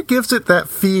kind of gives it that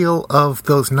feel of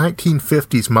those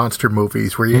 1950s monster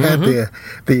movies where you had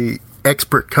the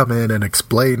expert come in and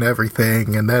explain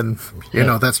everything, and then, you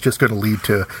know, that's just going to lead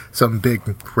to some big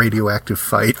radioactive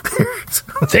fight there.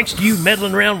 Thanks to you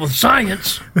meddling around with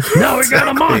science, now we got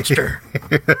a monster.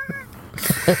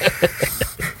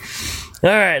 All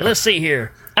right, let's see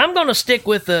here. I'm going to stick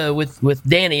with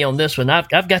Danny on this one. I've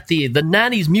got the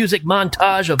 90s music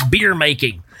montage of beer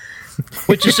making,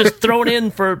 which is just thrown in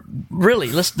for,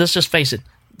 really, let's just face it,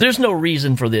 there's no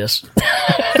reason for this.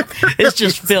 It's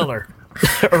just filler.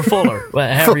 Or Fuller,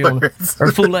 however you want,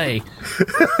 or Foulet.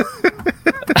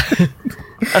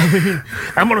 I mean,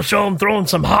 I'm going to show them throwing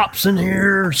some hops in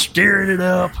here, stirring it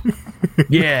up.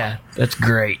 Yeah, that's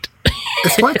great.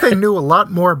 It's like they knew a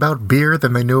lot more about beer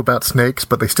than they knew about snakes,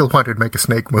 but they still wanted to make a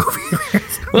snake movie.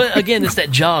 Well, again, it's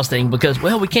that Jaws thing because,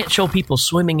 well, we can't show people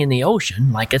swimming in the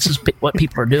ocean. Like, this is what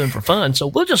people are doing for fun, so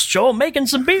we'll just show them making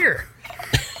some beer.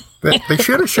 They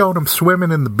should have shown him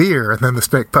swimming in the beer, and then the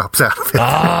snake pops out of it.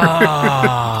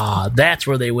 Ah, that's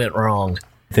where they went wrong.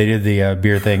 They did the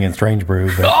beer thing in Strange Brew,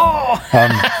 but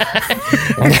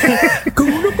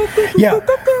yeah,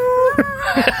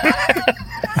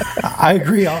 I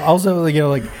agree. Also, you know,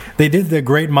 like they did the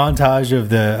great montage of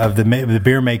the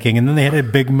beer making, and then they had a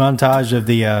big montage of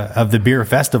the beer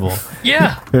festival.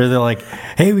 Yeah, they're like,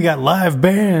 hey, we got live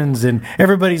bands and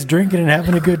everybody's drinking and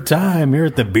having a good time here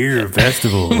at the beer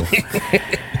festival.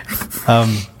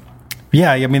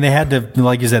 Yeah, I mean, they had to,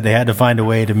 like you said, they had to find a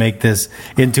way to make this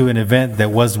into an event that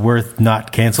was worth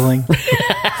not canceling.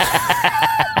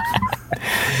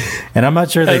 And I'm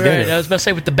not sure they did it. I was about to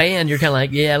say, with the band, you're kind of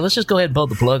like, yeah, let's just go ahead and pull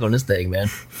the plug on this thing, man.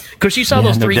 Because you saw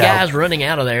those three guys running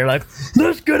out of there, like,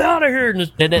 let's get out of here.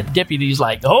 And that deputy's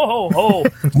like, ho,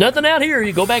 nothing out here.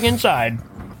 You go back inside.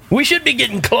 We should be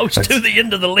getting close to the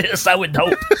end of the list, I would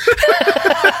hope.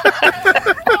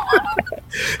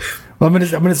 Well, I'm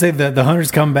gonna say that the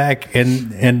hunters come back,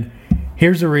 and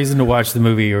here's a reason to watch the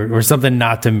movie or something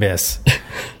not to miss.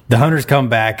 The hunters come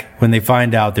back when they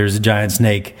find out there's a giant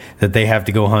snake that they have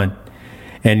to go hunt.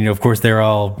 And, you know, of course, they're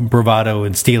all bravado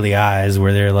and steely eyes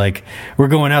where they're like, we're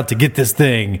going out to get this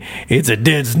thing. It's a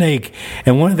dead snake.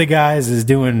 And one of the guys is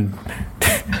doing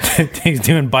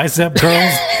bicep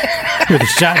curls with a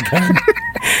shotgun.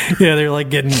 Yeah, they're like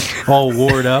getting all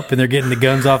wore up and they're getting the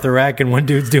guns off the rack, and one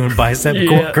dude's doing bicep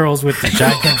curls with the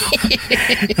shotgun.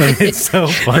 And it's so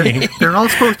funny. They're all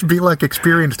supposed to be like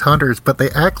experienced hunters, but they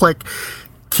act like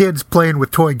kids playing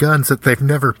with toy guns that they've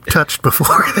never touched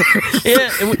before. Yeah,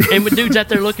 and when dude's out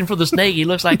there looking for the snake, he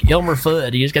looks like Elmer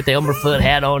Fudd. He's got the Elmer Fudd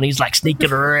hat on. He's like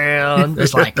sneaking around.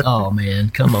 It's like, oh man,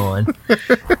 come on.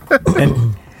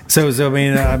 And So I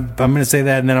mean, I'm going to say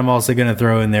that, and then I'm also going to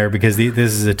throw in there because this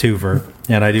is a twofer,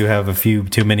 and I do have a few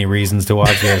too many reasons to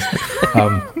watch this.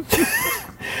 I'm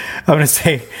going to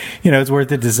say, it's worth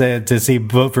it to see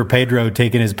Vote for Pedro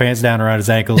taking his pants down around his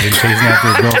ankles and chasing after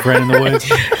his girlfriend in the woods.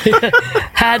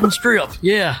 Hide and strip,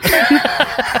 yeah.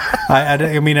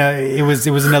 I mean, it was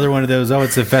another one of those. Oh,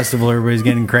 it's a festival, everybody's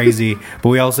getting crazy, but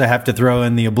we also have to throw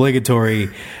in the obligatory,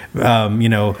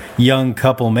 young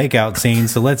couple makeout scene.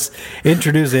 So let's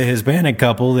introduce a Hispanic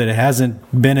couple that hasn't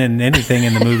been in anything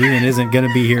in the movie and isn't going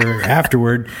to be here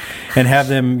afterward, and have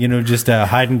them, just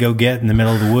hide and go get in the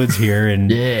middle of the woods here.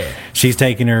 And she's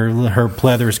taking her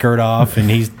pleather skirt off, and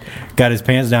he's got his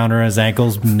pants down around his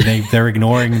ankles. And they're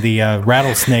ignoring the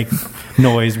rattlesnake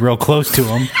noise real close to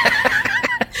him.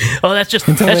 Oh, that's just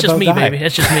me, baby.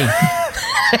 That's just me.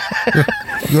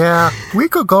 Yeah, we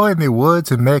could go in the woods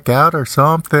and make out or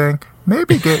something.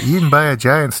 Maybe get eaten by a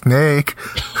giant snake.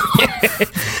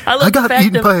 I got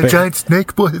eaten by a giant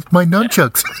snake with my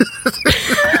nunchucks.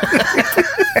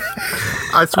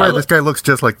 I swear this guy looks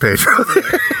just like Pedro.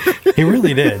 He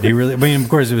really did. I mean, of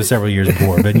course, it was several years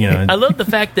before, but I love the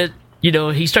fact that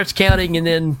he starts counting, and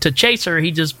then to chase her,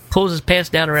 he just pulls his pants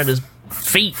down around his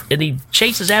feet, and he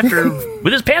chases after her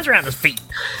with his pants around his feet.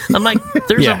 I'm like,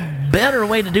 there's a better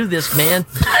way to do this, man.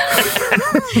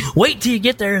 Wait till you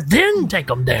get there, then take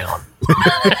them down.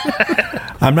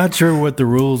 I'm not sure what the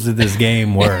rules of this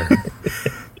game were.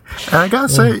 And I gotta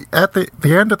say, at the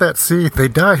end of that scene, they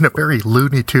die in a very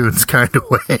Looney Tunes kind of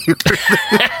way.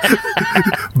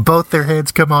 Both their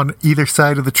heads come on either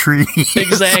side of the tree.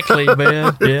 Exactly,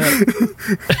 man. Yeah.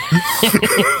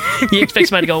 You expect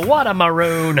somebody to go, what a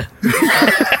maroon.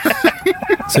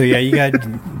 So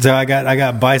I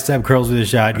got bicep curls with a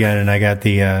shotgun, and I got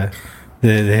the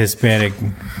Hispanic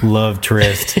love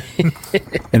tryst,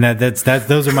 and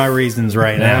those are my reasons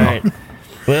right now. All right.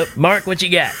 Well, Mark, what you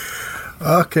got?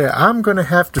 Okay, I'm going to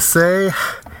have to say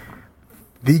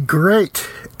the great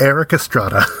Eric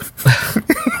Estrada.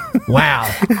 Wow.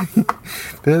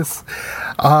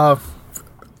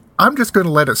 I'm just going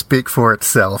to let it speak for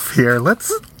itself here.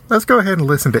 Let's go ahead and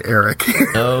listen to Eric.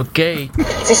 Okay.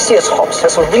 This year's hops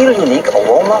has a real unique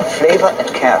aroma, flavor, and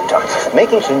character,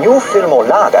 making the new Fillmore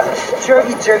Lager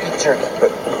jerky.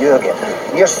 But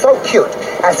Jürgen, you're so cute,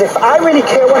 as if I really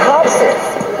care what hops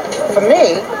is. For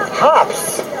me,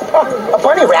 hops. Oh, a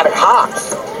bunny rabbit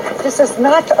hops. This is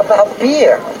not about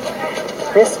beer.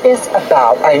 This is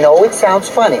about, I know it sounds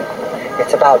funny,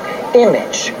 it's about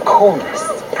image,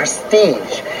 coolness,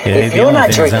 prestige. If you're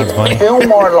not drinking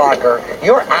Fillmore Lager,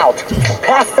 you're out.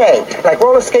 Passe, like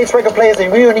roller skates, record players,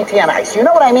 and Rio Niti on ice. You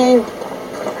know what I mean?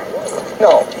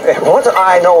 No. What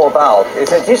I know about is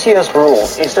that this year's brew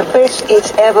is the best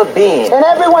it's ever been. And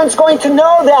everyone's going to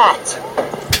know that.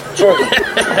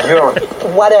 You're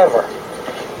whatever.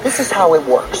 This is how it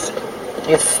works.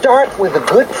 You start with a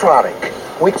good product,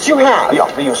 which you have.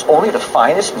 Yeah, we use only the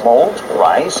finest malt,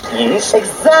 rice, yeast.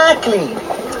 Exactly.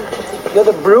 You're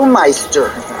the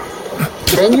brewmeister.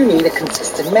 Then you need a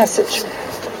consistent message.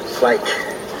 Like,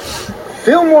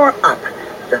 Fillmore Up,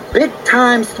 the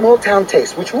big-time small-town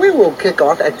taste, which we will kick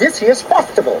off at this year's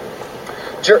festival.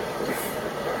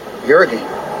 Jürgen.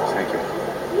 Thank you.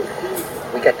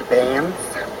 We got the bands,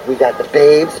 we got the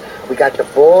babes, we got the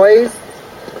boys.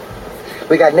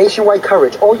 We got nationwide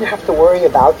coverage. All you have to worry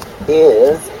about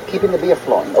is keeping the beer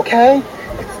flowing, okay?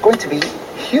 It's going to be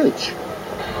huge.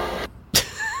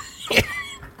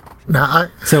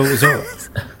 So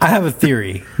I have a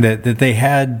theory that they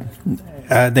had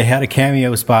a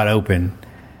cameo spot open,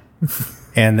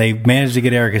 and they managed to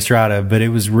get Eric Estrada, but it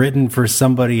was written for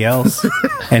somebody else,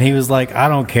 and he was like, "I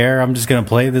don't care. I'm just going to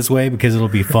play it this way because it'll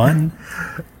be fun."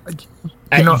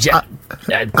 I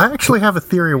actually have a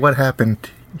theory of what happened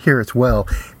here as well.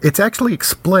 It's actually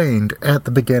explained at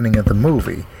the beginning of the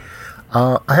movie.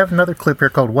 I have another clip here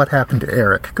called What Happened to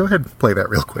Eric. Go ahead and play that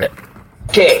real quick.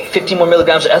 Okay, 15 more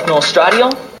milligrams of ethanol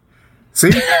estradiol.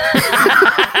 See?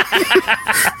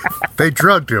 They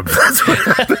drugged him. That's what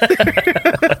happened.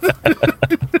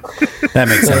 That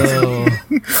makes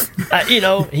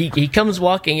sense. He comes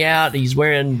walking out. He's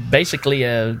wearing basically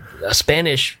a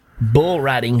Spanish bull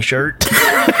riding shirt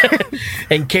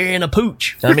and carrying a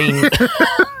pooch. I mean,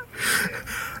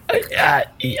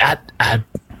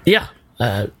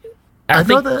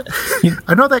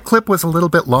 I know that clip was a little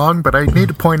bit long, but I need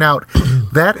to point out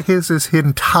that is his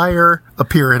entire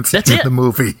appearance in the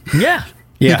movie. Yeah.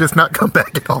 He does not come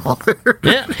back at all.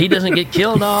 Yeah, he doesn't get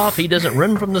killed off. He doesn't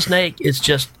run from the snake. It's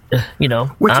just, Which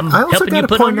I'm I also helping you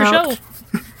put on your show.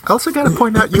 I also got to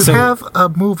point out, you have a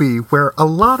movie where a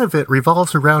lot of it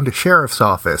revolves around a sheriff's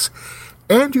office,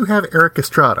 and you have Eric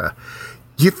Estrada.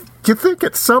 You think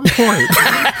at some point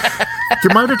you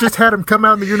might have just had him come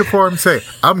out in the uniform and say,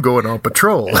 "I'm going on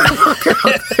patrol."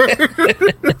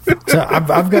 So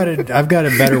I've got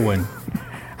a better one.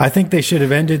 I think they should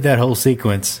have ended that whole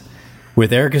sequence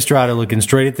with Eric Estrada looking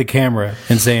straight at the camera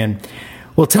and saying,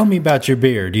 "Well, tell me about your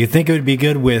beer. Do you think it would be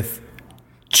good with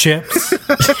chips?"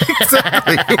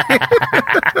 Exactly.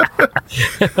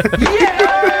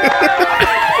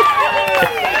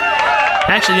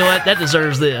 Actually, you know what? That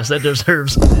deserves this. That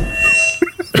deserves.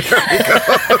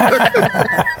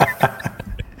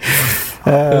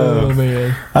 Oh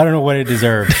man! I don't know what it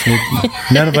deserves.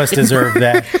 None of us deserve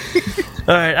that.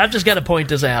 All right, I've just got to point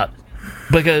this out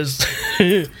because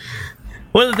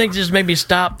one of the things that just made me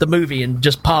stop the movie and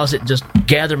just pause it and just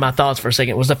gather my thoughts for a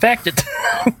second was the fact that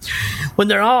when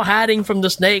they're all hiding from the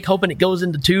snake, hoping it goes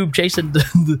in the tube, chasing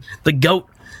the goat,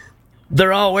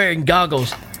 they're all wearing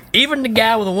goggles. Even the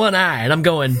guy with the one eye, and I'm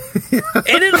going, ain't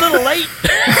it a little late?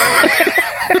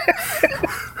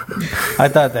 I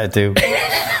thought that too.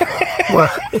 Well,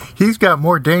 he's got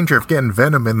more danger of getting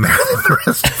venom in there than the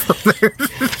rest of them there.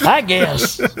 I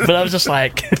guess. But I was just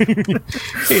like, okay.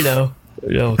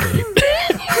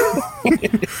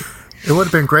 It would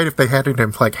have been great if they had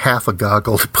him like half a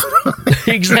goggle to put on.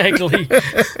 Exactly.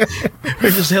 Or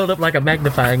just held up like a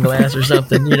magnifying glass or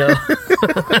something, you know.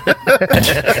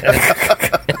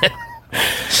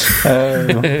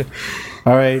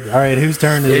 All right. Whose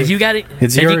turn is it? You got it.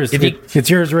 It's yours. It's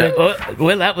yours, Rick.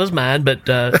 Well, that was mine, but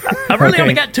I really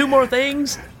only got two more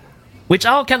things, which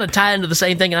all kind of tie into the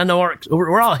same thing. And I know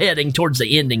we're all heading towards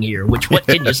the ending here. Which, what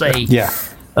can you say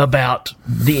about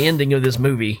the ending of this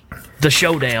movie, the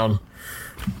showdown?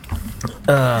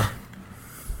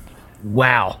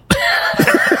 Wow.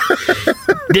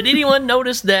 Did anyone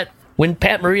notice that when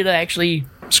Pat Morita actually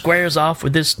squares off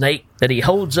with this snake, that he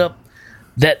holds up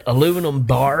that aluminum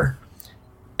bar,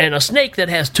 and a snake that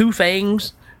has two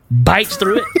fangs bites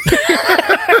through it?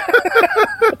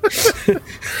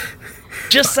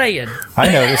 Just saying.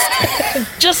 I noticed.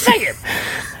 Just saying.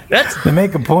 They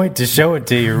make a point to show it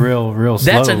to you real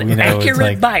slow. That's an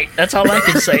accurate bite. That's all I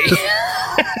can say.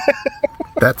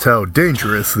 That's how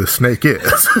dangerous the snake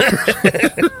is.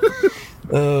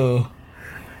 Oh.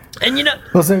 And you know...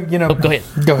 Well, so, you know... Oh, go ahead.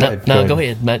 Go ahead. Go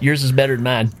ahead. Yours is better than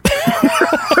mine.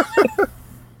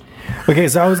 Okay,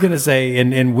 so I was going to say,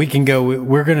 and we can go...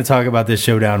 We're going to talk about this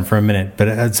showdown for a minute.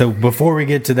 But so before we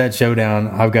get to that showdown,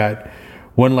 I've got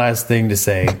one last thing to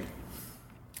say.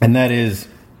 And that is...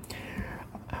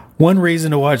 One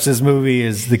reason to watch this movie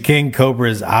is the King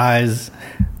Cobra's eyes.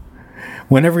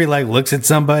 Whenever he looks at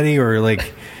somebody or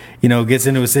gets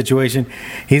into a situation,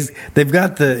 they've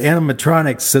got the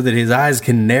animatronics so that his eyes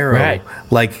can narrow, right.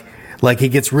 like he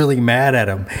gets really mad at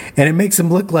him, and it makes him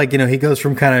look like he goes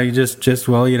from kind of just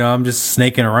I'm just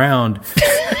snaking around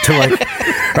to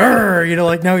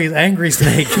now he's angry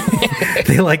snake.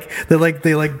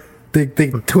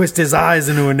 They twist his eyes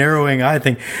into a narrowing eye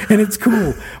thing, and it's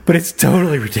cool, but it's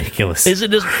totally ridiculous.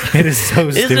 It is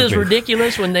so stupid. Isn't it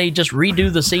ridiculous when they just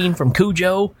redo the scene from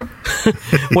Cujo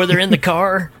where they're in the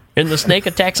car and the snake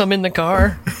attacks them in the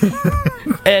car,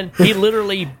 and he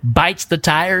literally bites the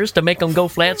tires to make them go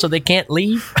flat so they can't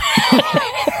leave?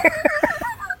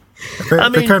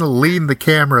 They kind of lean the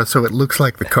camera so it looks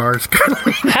like the car's kind of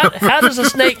leaning over. How does a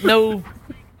snake know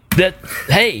that,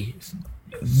 hey,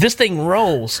 this thing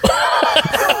rolls?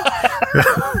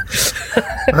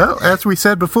 Well, as we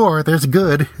said before, there's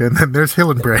good, and then there's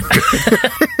Hillenbrand.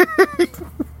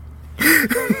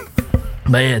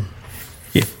 Man.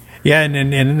 Yeah, and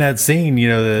in that scene,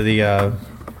 the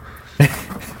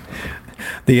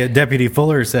Deputy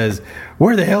Fuller says,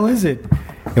 "Where the hell is it?"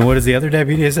 And what does the other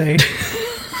deputy say?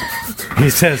 He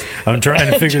says, "I'm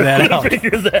trying to figure that out."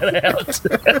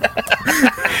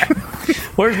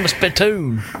 Where's my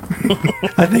spittoon?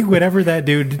 I think whenever that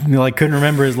dude couldn't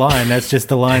remember his line, that's just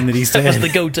the line that he said. That was the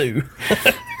go-to.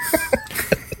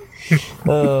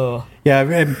 Oh. Yeah,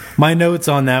 and my notes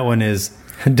on that one is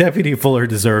Deputy Fuller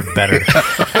deserved better.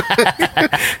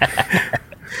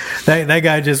 That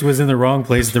guy just was in the wrong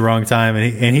place at the wrong time,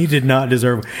 and he did not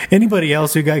deserve anybody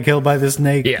else who got killed by the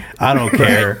snake. Yeah. I don't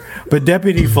care, but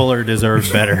Deputy Fuller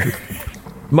deserves better.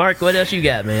 Mark, what else you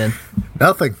got, man?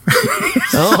 Nothing.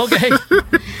 Oh, okay.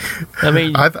 I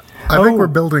mean, I think we're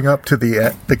building up to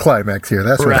the climax here.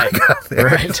 That's right. What I got there.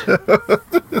 Right.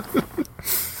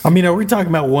 I mean, are we talking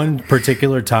about one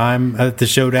particular time at the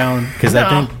showdown? Because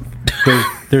I think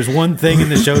there's one thing in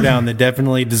the showdown that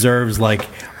definitely deserves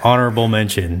honorable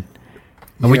mention.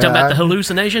 Are we talking about the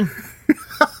hallucination?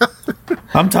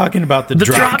 I'm talking about the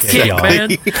drop kick, y'all. man.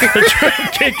 The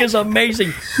drop kick is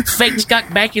amazing. Fake Scott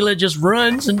Bakula just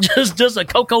runs and just does a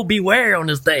Coco Beware on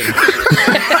his thing.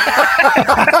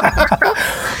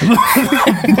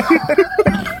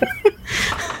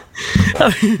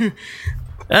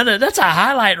 That's a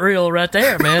highlight reel right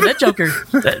there, man. That Joker,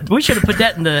 we should have put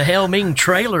that in the Hail Ming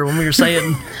trailer when we were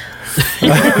saying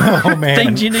Oh, man.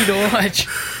 things you need to watch.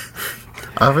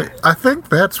 I think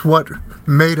that's what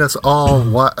made us all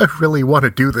really want to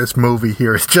do this movie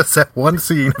here. It's just that one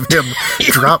scene of him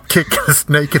drop kicking a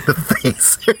snake in the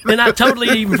face. And I totally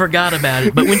even forgot about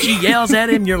it. But when she yells at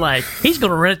him, you're like, he's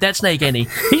going to run at that snake, ain't he?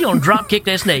 He's going to drop kick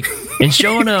that snake. And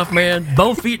sure enough, man,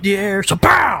 both feet in the air, so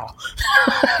pow!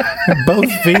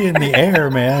 Both feet in the air,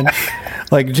 man.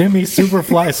 Like Jimmy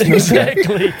Superfly Snuka.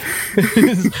 Exactly.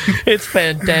 It's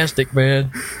fantastic,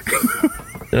 man.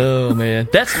 Oh, man.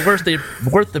 That's worth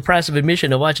the price of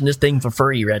admission of watching this thing for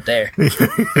free right there.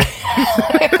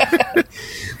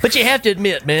 But you have to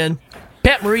admit, man,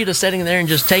 Pat Morita sitting there and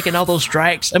just taking all those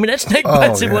strikes. I mean, that snake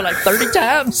bites him, like 30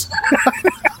 times?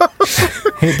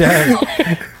 It does.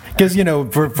 Because,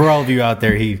 for all of you out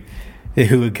there,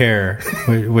 who would care,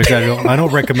 which I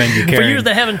don't recommend you care. For you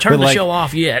that haven't turned the show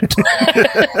off yet.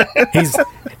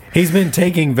 He's been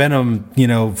taking venom,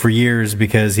 for years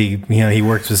because he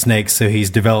works with snakes, so he's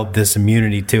developed this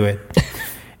immunity to it,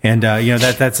 and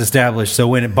that's established. So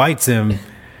when it bites him,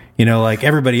 like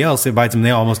everybody else, it bites them.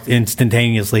 They almost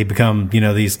instantaneously become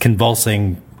these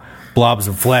convulsing blobs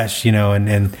of flesh,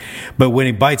 but when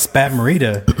he bites Pat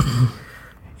Morita,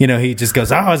 he just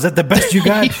goes, "Oh, is that the best you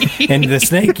got?" And the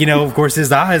snake, of course,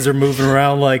 his eyes are moving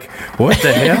around like, "What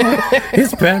the hell?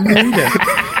 It's Pat Morita,"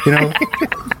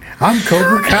 I'm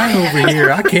Cobra Kai over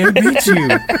here. I can't beat you.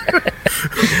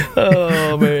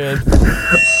 Oh, man.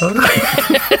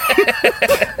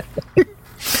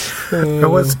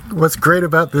 What's great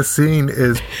about this scene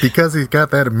is because he's got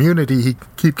that immunity, he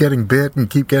keep getting bit,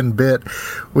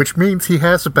 which means he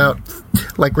has about,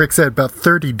 like Rick said, about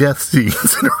 30 death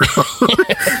scenes in a row.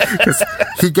 Because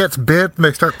he gets bit and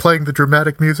they start playing the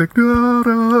dramatic music. Da,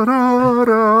 da, da,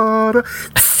 da, da.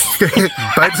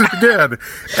 Bites it again,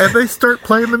 and they start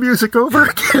playing the music over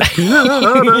again.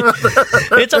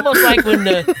 It's almost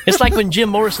like when Jim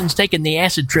Morrison's taking the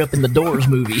acid trip in the Doors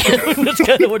movie. That's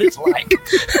kind of what it's like.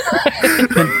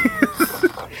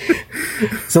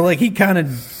 So, he kind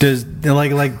of does,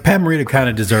 like Pat Morita kind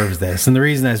of deserves this, and the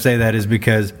reason I say that is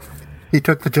because he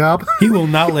took the job. He will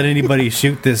not let anybody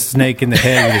shoot this snake in the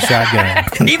head with a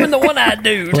shotgun. Even the one-eyed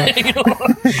dude.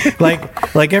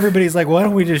 like everybody's like, why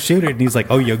don't we just shoot it? And he's like,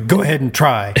 oh, yeah, go ahead and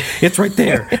try. It's right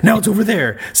there. Now it's over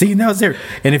there. See, now it's there.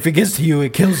 And if it gets to you,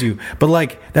 it kills you.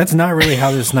 But that's not really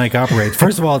how this snake operates.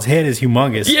 First of all, its head is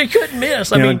humongous. You couldn't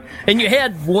miss. I mean, and you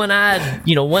had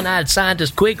one-eyed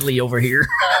scientist Quigley over here.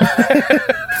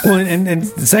 Well, and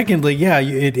secondly, yeah,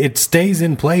 it stays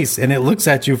in place and it looks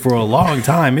at you for a long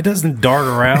time. It doesn't dart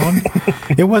around.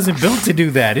 It wasn't built to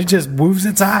do that. It just moves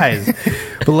its eyes.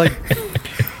 But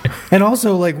and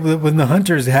also when the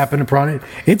hunters happen upon it,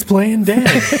 it's playing dead.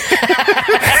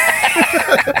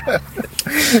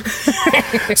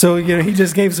 So he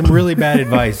just gave some really bad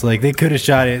advice. They could have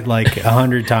shot it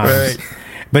 100 times. Right.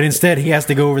 But instead, he has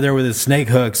to go over there with his snake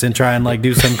hooks and try and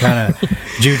do some kind of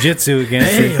jujitsu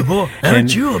against it. Hey, boy,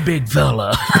 aren't you a big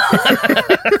fella?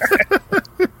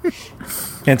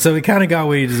 And so he kind of got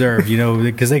what he deserved,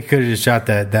 because they could have just shot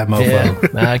that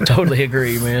mofo. Yeah, I totally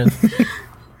agree, man.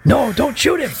 No, don't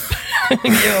shoot him.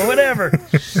 Whatever.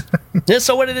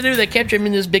 So what did they do? They capture him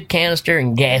in this big canister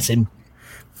and gas him.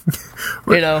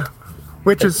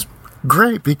 Which is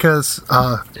great because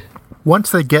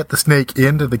once they get the snake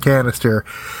into the canister,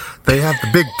 they have the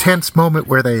big tense moment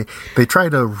where they try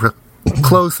to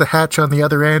close the hatch on the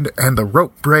other end and the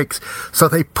rope breaks, so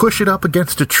they push it up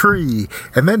against a tree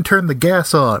and then turn the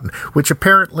gas on, which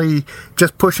apparently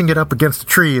just pushing it up against a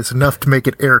tree is enough to make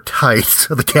it airtight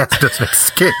so the gas doesn't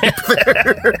escape.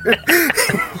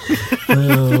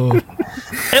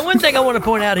 And one thing I want to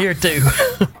point out here too,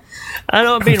 I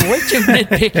know I'm being way too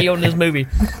nitpicky on this movie,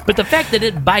 but the fact that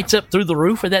it bites up through the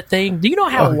roof of that thing, do you know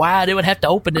how wide it would have to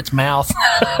open its mouth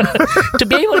to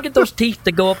be able to get those teeth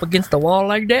to go up against the wall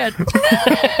like that?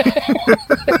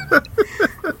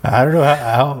 I don't know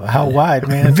how wide,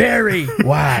 man. Very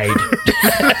wide.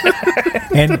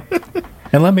 And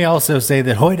let me also say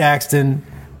that Hoyt Axton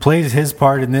plays his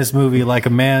part in this movie like a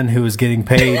man who is getting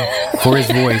paid for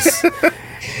his voice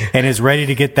and is ready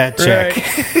to get that check.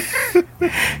 Right.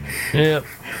 Yep.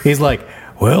 He's like,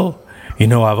 well,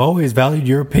 I've always valued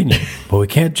your opinion, but we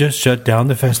can't just shut down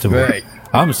the festival. Right.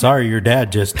 I'm sorry your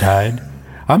dad just died.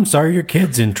 I'm sorry your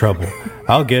kid's in trouble.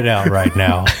 I'll get out right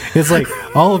now. It's like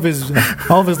all of his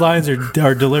lines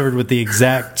are delivered with the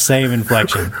exact same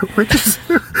inflection.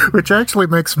 Which actually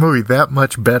makes the movie that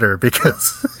much better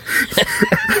because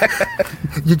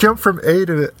you jump from A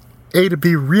to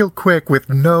B real quick with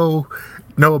no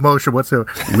emotion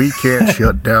whatsoever. We can't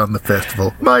shut down the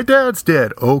festival. My dad's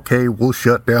dead. Okay, we'll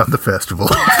shut down the festival.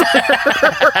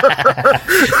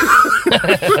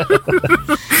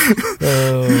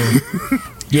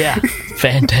 Yeah,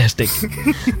 fantastic.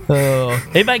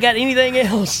 Anybody got anything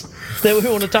else that we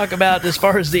want to talk about as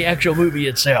far as the actual movie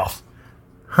itself?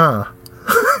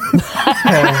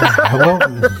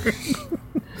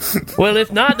 Well,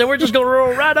 if not, then we're just going to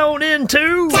roll right on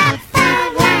into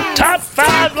Top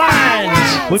 5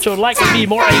 Lines, which will likely be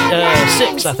more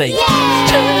 6, I think.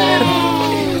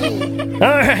 All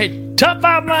right, Top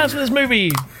 5 Lines for this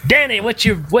movie. Danny, what's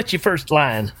your first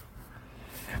line?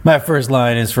 My first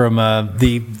line is from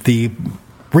the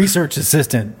research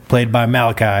assistant played by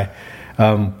Malachi.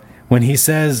 When he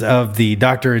says of the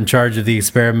doctor in charge of the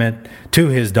experiment to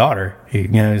his daughter,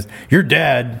 your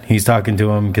dad, he's talking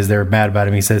to him because they're mad about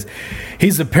him. He says,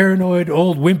 he's a paranoid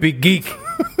old wimpy geek.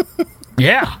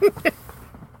 Yeah.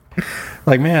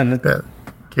 Like, man.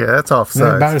 That's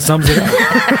offside. That about sums it up.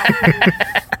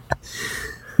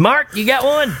 Mark, you got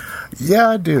one? Yeah,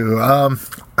 I do.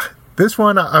 This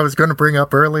one I was going to bring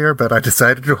up earlier, but I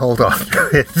decided to hold on to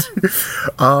it.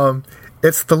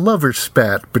 It's the lover's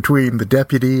spat between the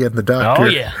deputy and the doctor. Oh,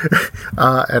 yeah.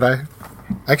 And I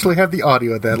actually have the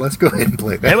audio of that. Let's go ahead and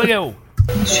play that. There we go.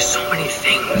 There's just so many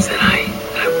things that I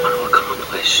want to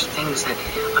accomplish. Things that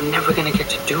I'm never going to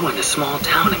get to do in a small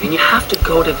town. I mean, you have to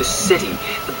go to the city,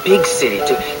 the big city,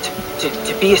 to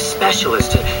be a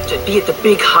specialist, to be at the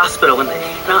big hospital. And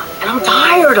I'm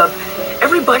tired of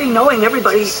everybody knowing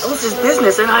everybody else's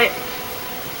business. And I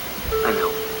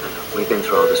know. We've been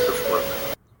through all this before.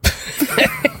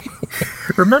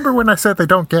 Remember when I said they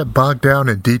don't get bogged down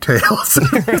in details?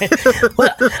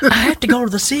 Well, I have to go to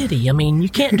the city. I mean, you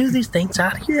can't do these things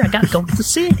out here. I got to go to the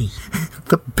city.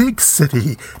 The big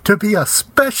city to be a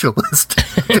specialist.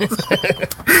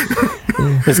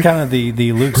 It's kind of the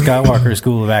Luke Skywalker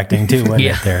school of acting, too, wasn't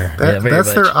it, there?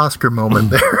 That's their Oscar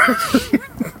moment there.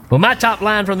 Well, my top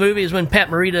line from the movie is when Pat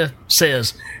Morita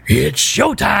says, "It's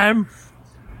showtime."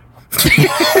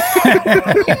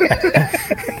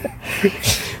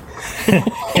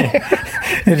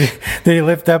 Did he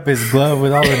lift up his glove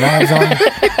with all the knives on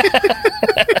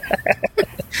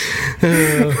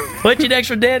it? What's your next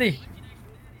one, Daddy?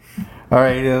 All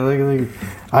right, look.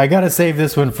 I gotta save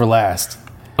this one for last.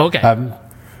 Okay.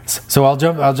 So I'll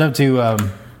jump to.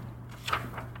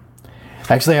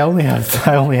 Actually, I only have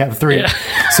 3. Yeah.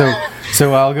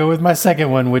 So I'll go with my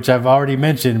second one, which I've already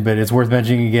mentioned, but it's worth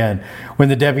mentioning again. When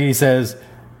the deputy says,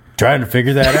 "Trying to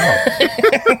figure that out."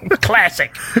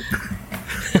 Classic.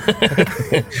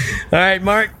 All right,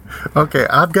 Mark. Okay,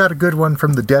 I've got a good one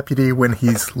from the deputy when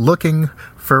he's looking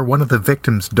for one of the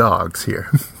victim's dogs here.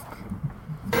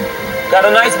 Got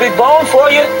a nice big bone for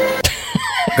you.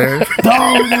 There. No,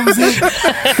 that was it.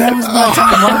 That was my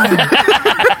top line.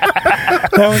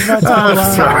 That was my top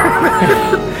line. Sorry.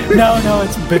 No,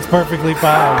 it's perfectly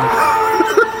fine.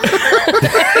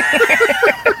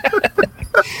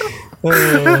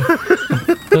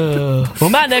 Well,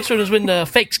 my next one is when the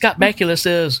fake Scott Bakula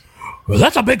says, "Well,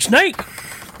 that's a big snake."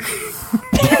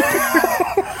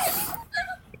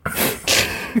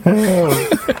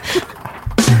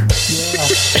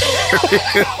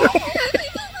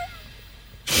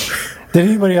 Did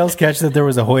anybody else catch that there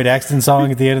was a Hoyt Axton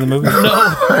song at the end of the movie?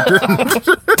 No, I didn't.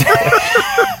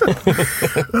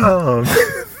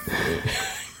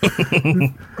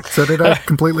 So did I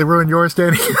completely ruin yours,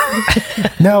 Danny?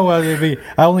 No, I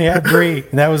only had 3,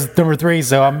 and that was number 3.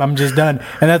 So I'm just done,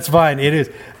 and that's fine. It is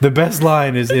the best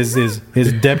line is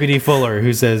Deputy Fuller,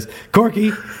 who says,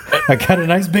 "Corky, I got a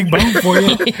nice big bone for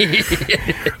you."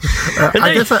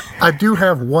 I guess I do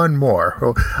have one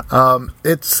more.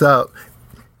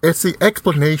 It's the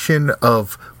explanation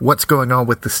of what's going on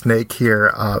with the snake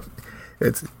here.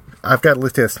 I've got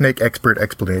listed as snake expert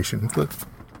explanation. Let's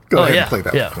go ahead and play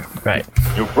that. Yeah, right.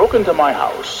 You broke into my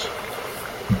house,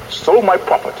 stole my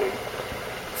property,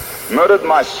 murdered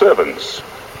my servants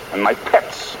and my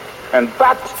pets, and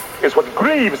that is what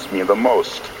grieves me the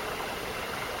most.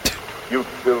 You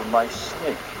killed my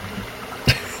snake.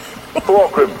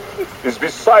 Thorgrim is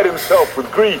beside himself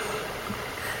with grief.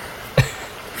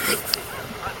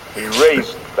 He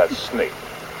raised that snake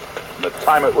from the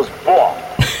time it was born.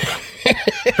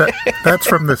 That's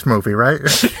from this movie, right?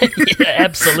 Yeah,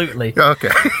 absolutely. Okay.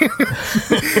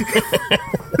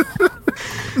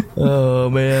 Oh,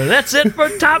 man. That's it for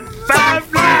Top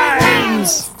 5 Lines.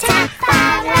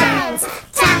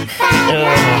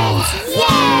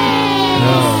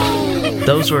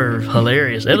 those were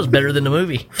hilarious. That was better than the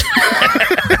movie.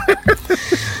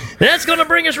 That's going to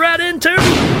bring us right into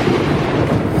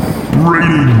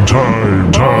Rating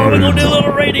time. we're going to do a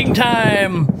little rating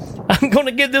time. I'm going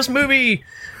to give this movie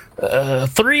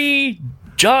 3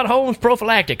 John Holmes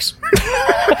prophylactics.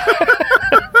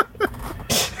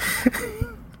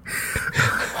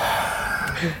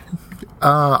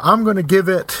 I'm going to give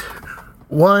it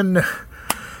 1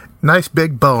 nice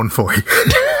big bone for you.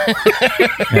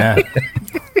 Yeah.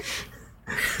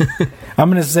 I'm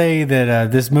going to say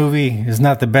that this movie is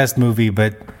not the best movie,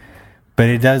 but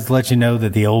it does let you know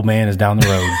that the old man is down the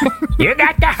road. You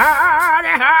got the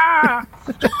heart.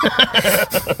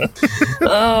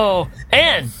 Oh,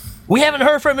 and we haven't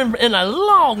heard from him in a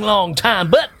long, long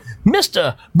time, but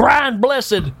Mr. Brian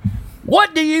Blessed,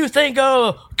 what do you think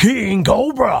of King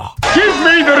Cobra? Give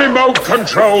me the remote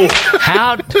control.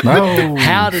 How did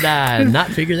I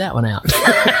not figure that one out?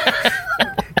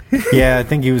 Yeah, I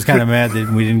think he was kind of mad that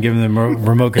we didn't give him the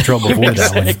remote control before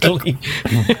that one. Exactly.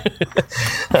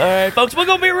 All right, folks, we're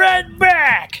going to be right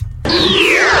back.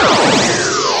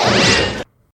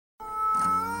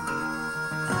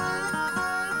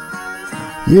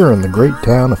 Here in the great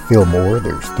town of Fillmore,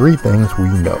 there's 3 things we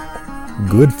know.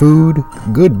 Good food,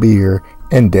 good beer,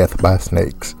 and death by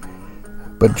snakes.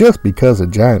 But just because a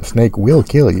giant snake will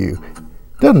kill you,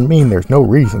 doesn't mean there's no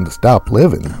reason to stop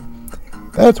living.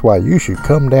 That's why you should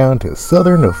come down to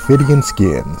Southern Ophidian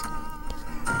Skins.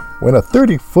 When a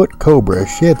 30-foot cobra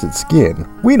sheds its skin,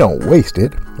 we don't waste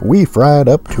it. We fry it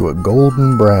up to a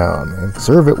golden brown and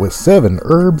serve it with 7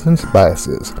 herbs and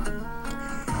spices.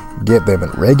 Get them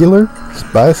in regular,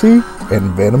 spicy,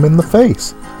 and venom in the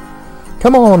face.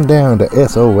 Come on down to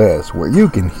SOS where you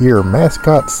can hear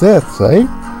Mascot Seth say,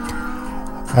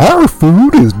 "Our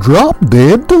food is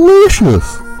drop-dead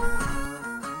delicious."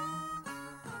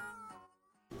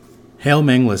 Hail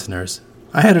Ming listeners,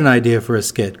 I had an idea for a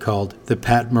skit called the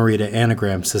Pat Morita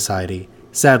Anagram Society.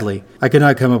 Sadly, I could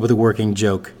not come up with a working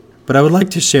joke, but I would like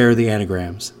to share the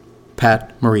anagrams.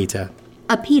 Pat Morita.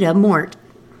 Apita Mort.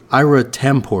 Ira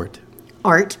Tamport.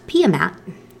 Art Piamat.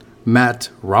 Matt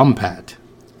Rompat.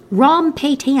 Rom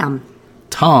Paytam.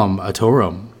 Tom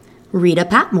Atorum. Rita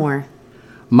Patmore.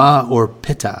 Ma or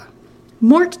Pitta.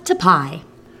 Mort Tapai.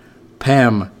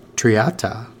 Pam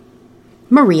Triata.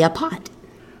 Maria Pot.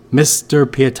 Mr.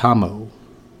 Pietamo.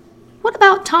 What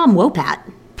about Tom Wopat?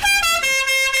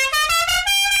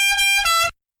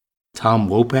 Tom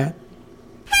Wopat?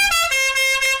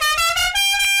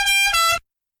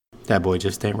 That boy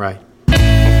just ain't right.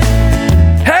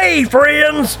 Hey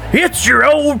friends, it's your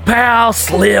old pal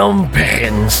Slim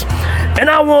Pickens, and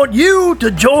I want you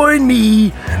to join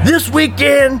me this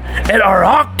weekend at our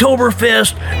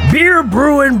Oktoberfest beer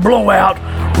brewing blowout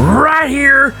right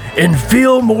here in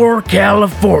Fillmore,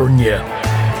 California.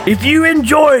 If you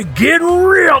enjoy getting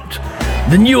ripped,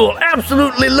 then you will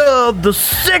absolutely love the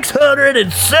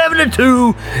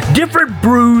 672 different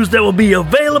brews that will be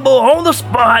available on the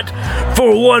spot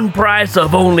for one price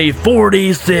of only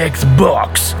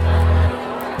 $46.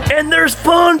 And there's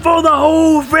fun for the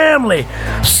whole family,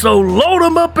 so load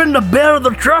them up in the bed of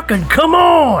the truck and come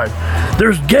on.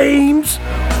 There's games,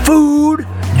 food,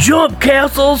 jump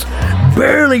castles,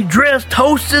 barely dressed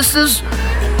hostesses.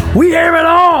 We have it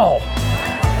all.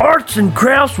 Arts and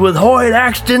crafts with Hoyt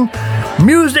Axton,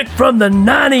 music from the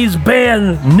 90s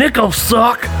band Nickel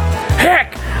Suck.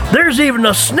 Heck, there's even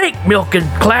a snake milking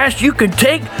class you can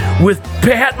take with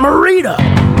Pat Morita.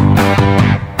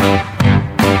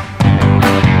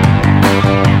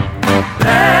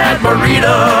 Pat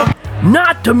Morita.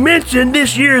 Not to mention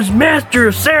this year's Master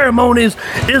of Ceremonies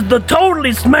is the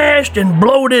totally smashed and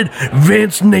bloated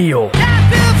Vince Neil.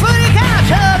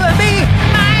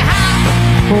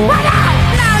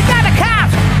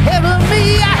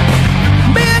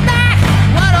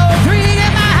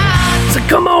 So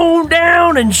come on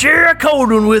down and share a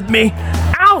cold one with me.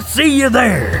 I'll see you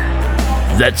there.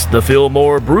 That's the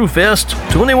Fillmore Brewfest,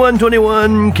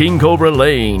 2121 King Cobra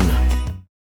Lane.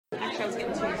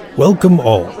 Welcome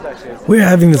all. We're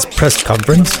having this press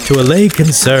conference to allay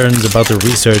concerns about the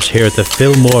research here at the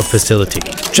Fillmore facility.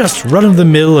 Just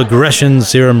run-of-the-mill aggression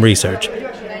serum research.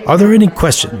 Are there any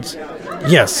questions?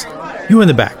 Yes, you in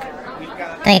the back.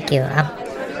 Thank you.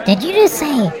 Did you just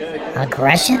say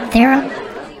aggression theorem?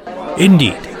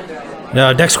 Indeed.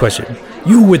 Next question.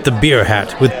 You with the beer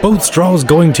hat, with both straws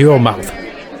going to your mouth.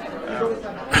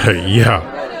 Yeah.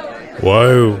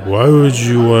 Why would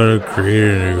you want to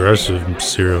create an aggressive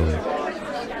serum?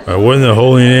 What in the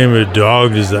holy name of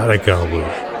dog does that accomplish?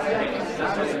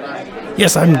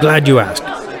 Yes, I'm glad you asked.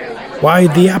 Why,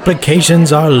 the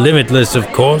applications are limitless, of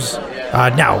course.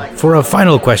 Now, for a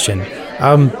final question.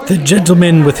 The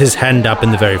gentleman with his hand up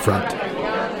in the very front.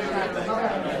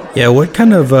 Yeah, what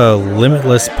kind of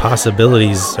limitless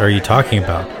possibilities are you talking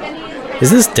about?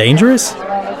 Is this dangerous?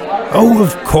 Oh,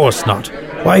 of course not.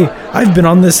 Why, I've been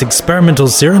on this experimental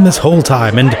serum this whole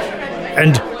time, and...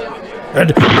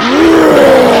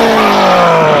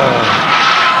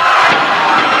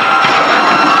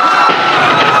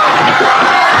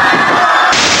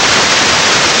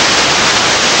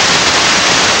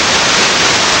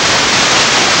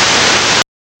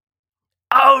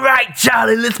 All right,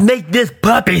 Charlie, let's make this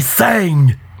puppy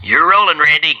sing. You're rolling,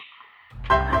 Randy.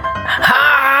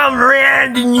 I'm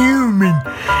Randy Newman,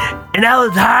 and I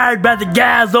was hired by the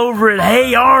guys over at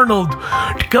Hey Arnold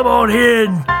to come on here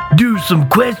and do some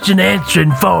question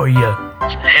answering for you.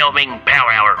 Helming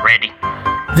Power Hour, Randy.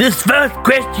 This first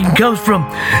question comes from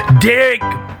Derek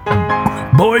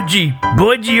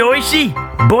Borgioisi.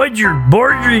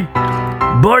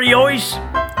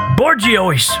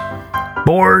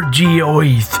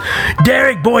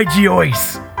 Derek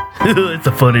Borgiois. It's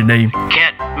a funny name.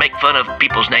 Can't make fun of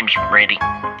people's names, Randy.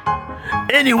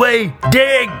 Anyway,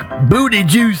 Derek Booty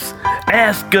Juice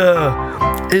asked,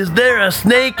 is there a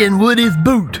snake in Woody's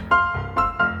boot?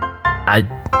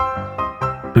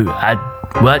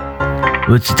 What?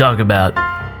 What's he talking about?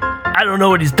 I don't know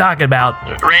what he's talking about.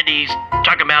 Randy's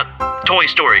talking about Toy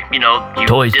Story. You know, you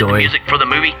Toy did Story. the music for the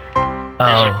movie.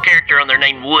 There's a character on there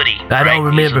named Woody. I don't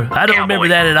remember. I don't remember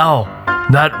that at all.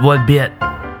 Not one bit.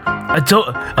 I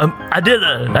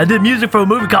did music for a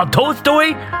movie called Toy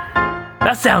Story.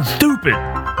 That sounds stupid.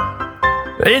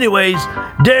 Anyways,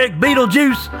 Derek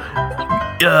Beetlejuice.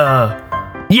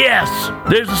 Yes,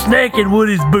 there's a snake in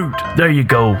Woody's boot. There you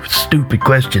go. Stupid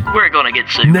question. We're gonna get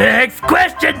sued. Next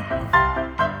question.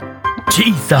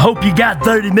 Jeez, I hope you got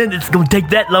 30 minutes. It's gonna take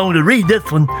that long to read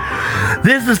this one.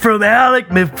 This is from Alec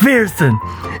McPherson.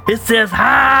 It says,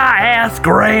 "Hi, Ask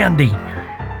Randy.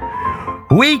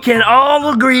 We can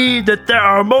all agree that there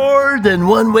are more than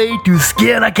one way to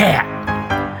skin a cat.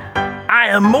 I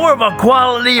am more of a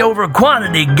quality over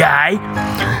quantity guy.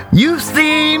 You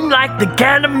seem like the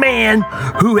kind of man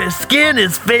who has skinned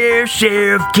his fair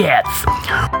share of cats.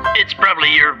 It's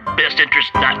probably your best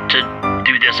interest not to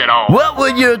do this at all. What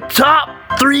would your top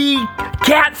 3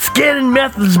 cat skinning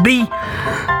methods be?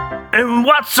 And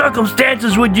what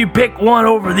circumstances would you pick one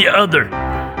over the other?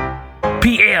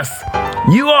 P.S.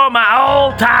 You are my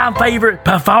all-time favorite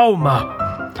performer.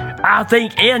 I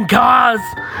think In-Cars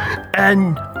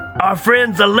and our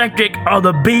friends Electric are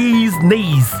the bee's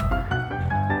knees."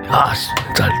 Gosh,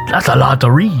 that's a lot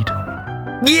to read.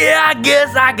 Yeah, I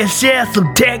guess I can share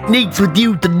some techniques with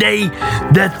you today.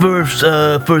 That's for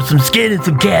some skinning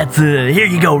some cats. Here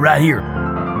you go, right here.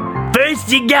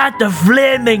 First, you got the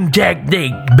Fleming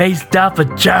technique, based off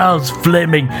of Charles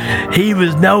Fleming. He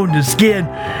was known to skin,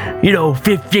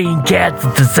 15 cats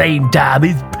at the same time.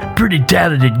 He's a pretty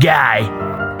talented guy.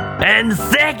 And the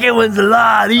second one's a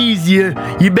lot easier.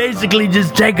 You basically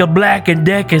just take a Black &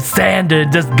 Decker sander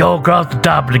and just go across the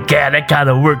top of the cat. That kind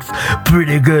of works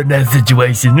pretty good in that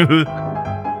situation.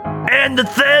 And the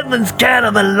third one's kind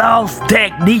of a lost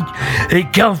technique.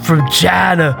 It comes from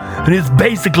China, and it's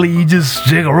basically you just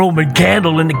stick a Roman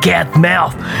candle in the cat's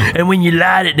mouth, and when you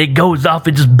light it and it goes off,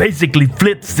 it just basically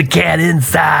flips the cat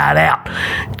inside out.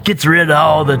 Gets rid of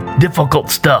all the difficult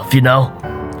stuff,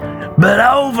 But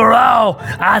overall,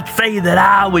 I'd say that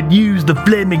I would use the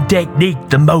Fleming technique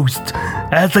the most.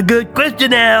 That's a good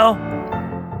question now.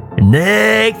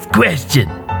 Next question.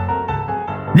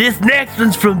 This next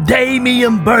one's from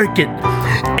Damian Burkett.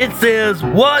 It says,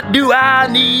 "What do I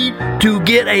need to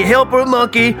get a helper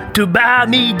monkey to buy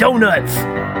me donuts?"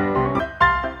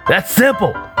 That's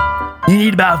simple. You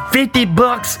need about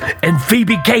 $50 and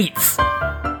Phoebe Cates.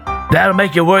 That'll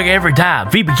make it work every time.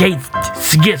 Phoebe Cates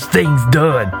gets things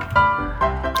done.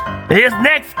 This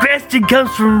next question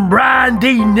comes from Brian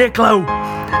D. Niccolo.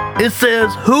 It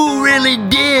says, "Who really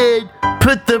did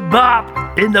put the bop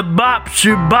in the bop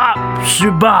shabop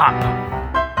shabop?"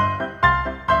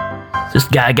 This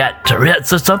guy got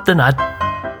Tourette's or something?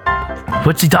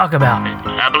 What's he talking about?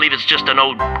 I believe it's just an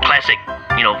old classic,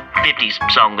 50s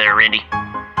song there, Randy.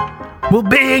 Well,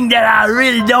 being that I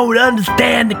really don't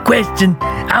understand the question,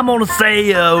 I'm gonna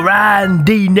say, Ryan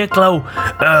D. Niccolo,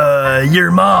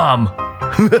 your mom.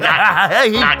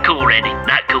 Not cool, Randy.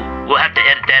 Not cool. We'll have to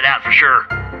edit that out for sure.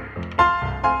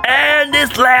 And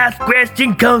this last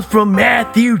question comes from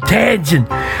Matthew Tangent.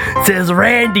 It says,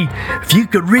 "Randy, if you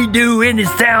could redo any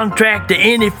soundtrack to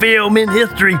any film in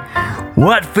history,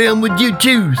 what film would you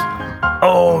choose?"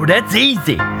 Oh, that's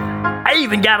easy. I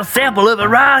even got a sample of it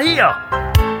right here.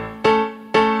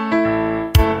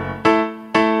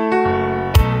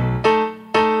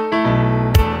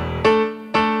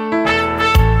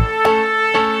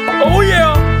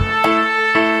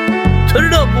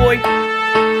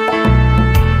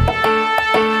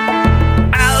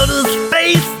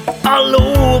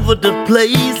 over the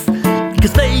place.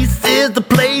 Cause space is the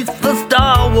place for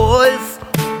Star Wars.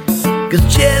 Cause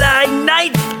Jedi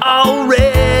Knight's all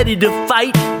ready to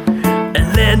fight.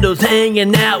 And Lando's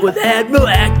hanging out with Admiral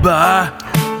Akbar.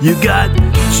 You got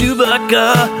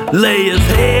Chewbacca, Leia's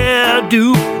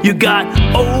hairdo. You got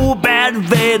old bad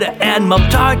Vader and Moff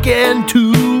Tarkin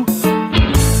too.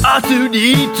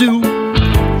 R2-D2,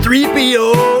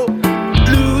 3PO,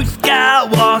 Luke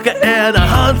Skywalker, and a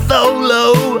Han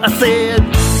Solo. I said,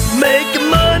 making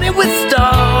money with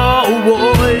Star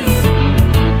Wars.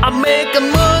 I'm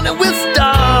making money with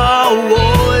Star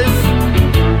Wars.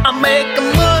 I'm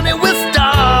making money with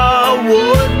Star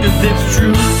Wars. Cause it's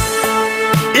true.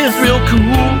 It's real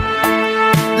cool,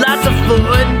 lots of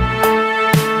fun.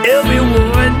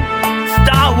 Everyone,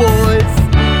 Star Wars.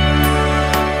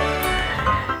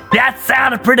 That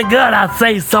sounded pretty good, I'd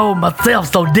say so myself.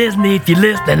 So Disney, if you're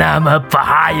listening, I'm up for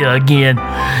hire again.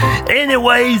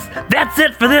 Anyways, that's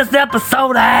it for this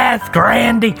episode of Ask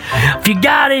Randy. If you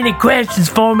got any questions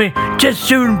for me, just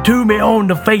shoot them to me on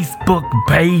the Facebook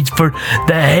page for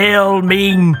the Hell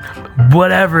Mean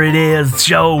whatever it is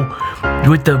show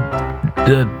with the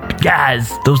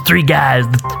guys, those three guys.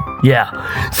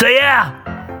 Yeah. So yeah,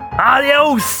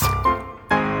 adios.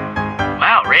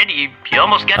 Wow, Randy, you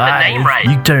almost got the name right.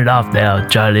 You turn it off now,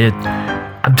 Charlie.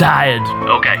 I'm tired.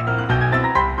 Okay.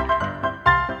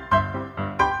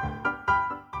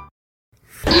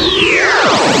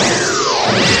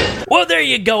 Well, there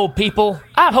you go, people.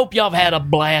 I hope y'all have had a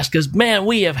blast, because, man,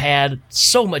 we have had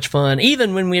so much fun.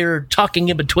 Even when we were talking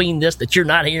in between this that you're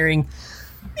not hearing,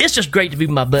 it's just great to be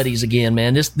with my buddies again,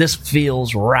 man. This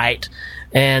feels right.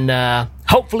 And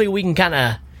hopefully we can kind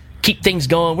of keep things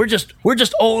going. We're just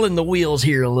oiling the wheels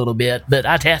here a little bit, but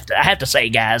I have to say,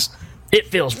 guys, it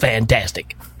feels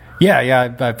fantastic.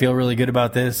 Yeah, I feel really good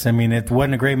about this. I mean, it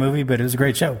wasn't a great movie, but it was a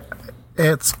great show.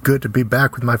 It's good to be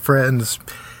back with my friends,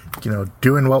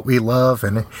 doing what we love.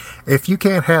 And if you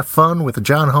can't have fun with a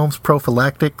John Holmes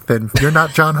prophylactic, then you're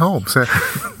not John Holmes.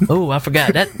 Oh, I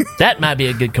forgot. That might be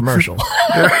a good commercial.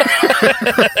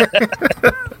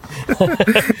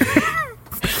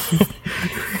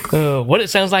 What it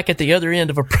sounds like at the other end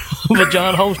of a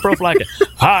John Holmes prophylactic.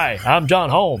 Hi, I'm John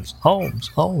Holmes. Holmes.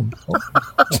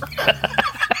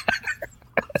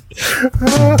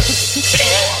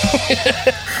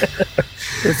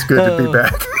 It's good to be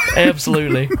back.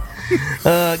 Absolutely.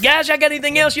 Guys, y'all got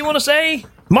anything else you want to say?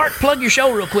 Mark, plug your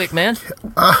show real quick, man.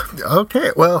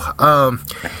 Okay, well,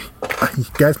 you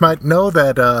guys might know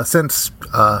that since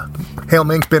Hail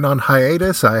Ming's been on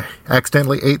hiatus, I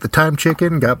accidentally ate the time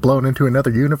chicken, got blown into another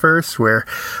universe where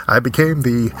I became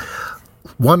the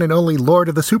one and only Lord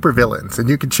of the Supervillains. And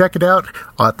you can check it out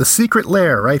at The Secret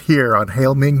Lair right here on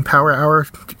Hail Ming Power Hour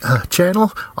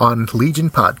channel on Legion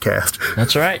Podcast.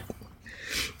 That's right.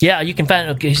 Yeah, you can find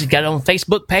it. He's got it on the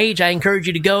Facebook page. I encourage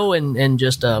you to go and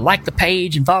just like the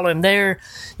page and follow him there.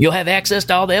 You'll have access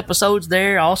to all the episodes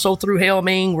there. Also through Hail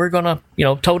Ming, we're gonna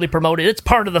totally promote it. It's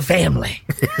part of the family.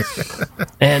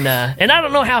 and I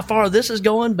don't know how far this is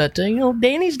going, but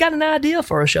Danny's got an idea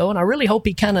for a show, and I really hope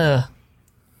he kind of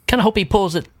hope he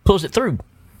pulls it through.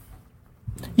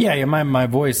 Yeah. My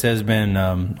voice has been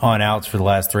on outs for the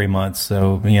last 3 months,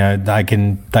 so I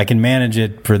can manage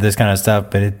it for this kind of stuff,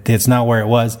 but it's not where it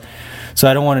was. So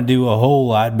I don't want to do a whole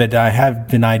lot, but I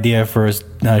have an idea for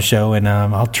a show, and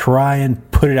I'll try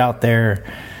and put it out there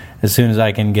as soon as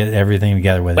I can get everything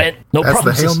together with it. No That's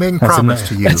promises. the Hail Ming promise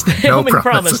to you. That's the Hail Ming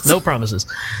promises. No promises.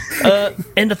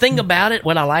 And the thing about it,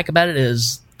 what I like about it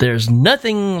is there's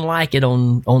nothing like it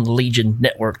on the Legion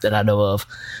network that I know of.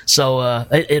 So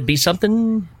it'd be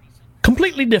something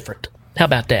completely different. How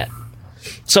about that?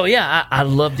 So yeah, I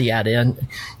love the idea. And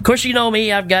of course, you know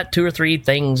me, I've got 2 or 3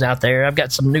 things out there. I've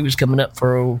got some news coming up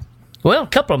for, a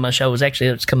couple of my shows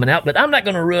actually that's coming out, but I'm not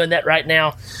going to ruin that right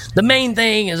now. The main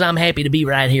thing is I'm happy to be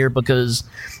right here because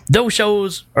those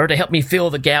shows are to help me fill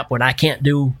the gap when I can't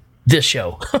do this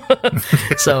show.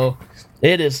 So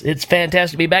it's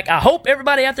fantastic to be back. I hope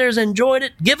everybody out there has enjoyed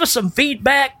it. Give us some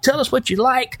feedback. Tell us what you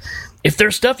like. If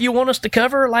there's stuff you want us to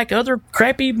cover, like other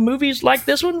crappy movies like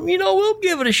this one, we'll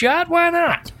give it a shot. Why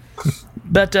not?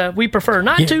 But we prefer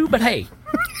not to, but hey.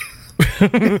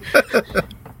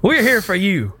 We're here for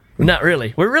you. Not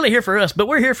really. We're really here for us, but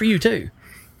we're here for you too.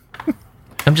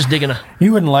 I'm just digging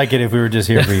You wouldn't like it if we were just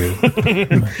here for you.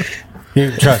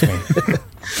 Trust me.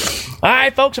 All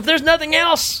right, folks, if there's nothing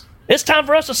else, it's time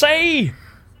for us to say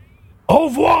au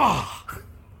revoir.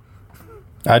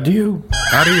 Adieu.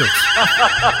 Adios.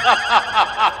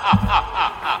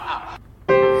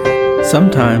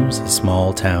 Sometimes a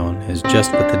small town is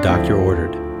just what the doctor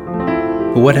ordered.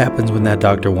 But what happens when that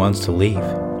doctor wants to leave?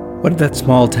 What if that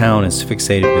small town is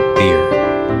fixated with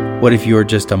beer? What if you're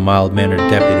just a mild-mannered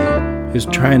deputy who's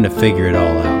trying to figure it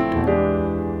all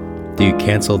out? Do you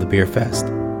cancel the beer fest?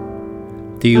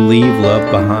 Do you leave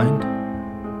love behind?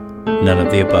 None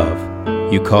of the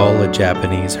above. You call a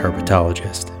Japanese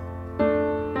herpetologist.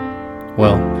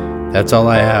 Well, that's all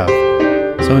I have.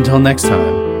 So until next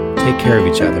time, take care of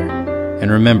each other.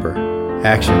 And remember,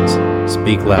 actions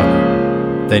speak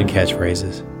louder than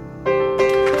catchphrases.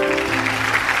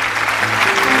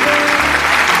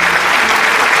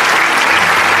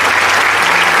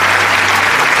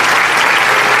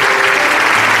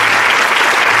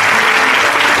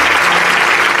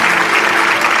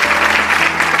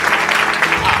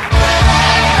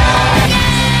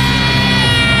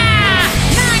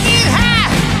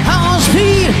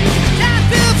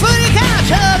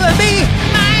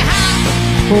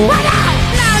 What up?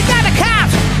 Now I got the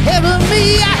cops helping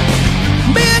me.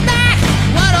 Midnight,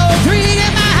 103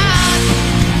 in my heart.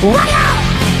 What up?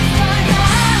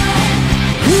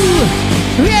 Ooh,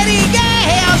 ready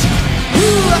girls.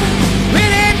 Ooh,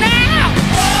 ready now.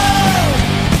 Oh,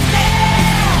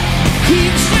 yeah.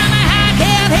 Keep strumming high,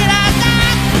 can't hit our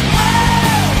night.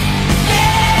 Oh,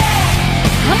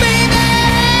 yeah. Baby,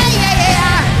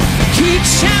 yeah. Keep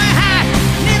strumming high,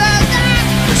 little night.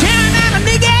 Turn on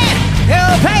the nigga.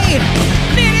 Paid,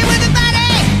 nearly with the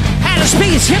body, had a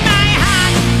space in my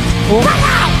heart.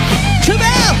 Wow, trouble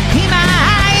in my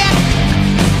eye,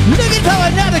 looking for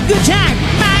another good time.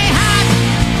 My heart,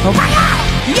 wow,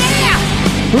 yeah,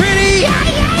 really,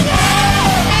 yeah.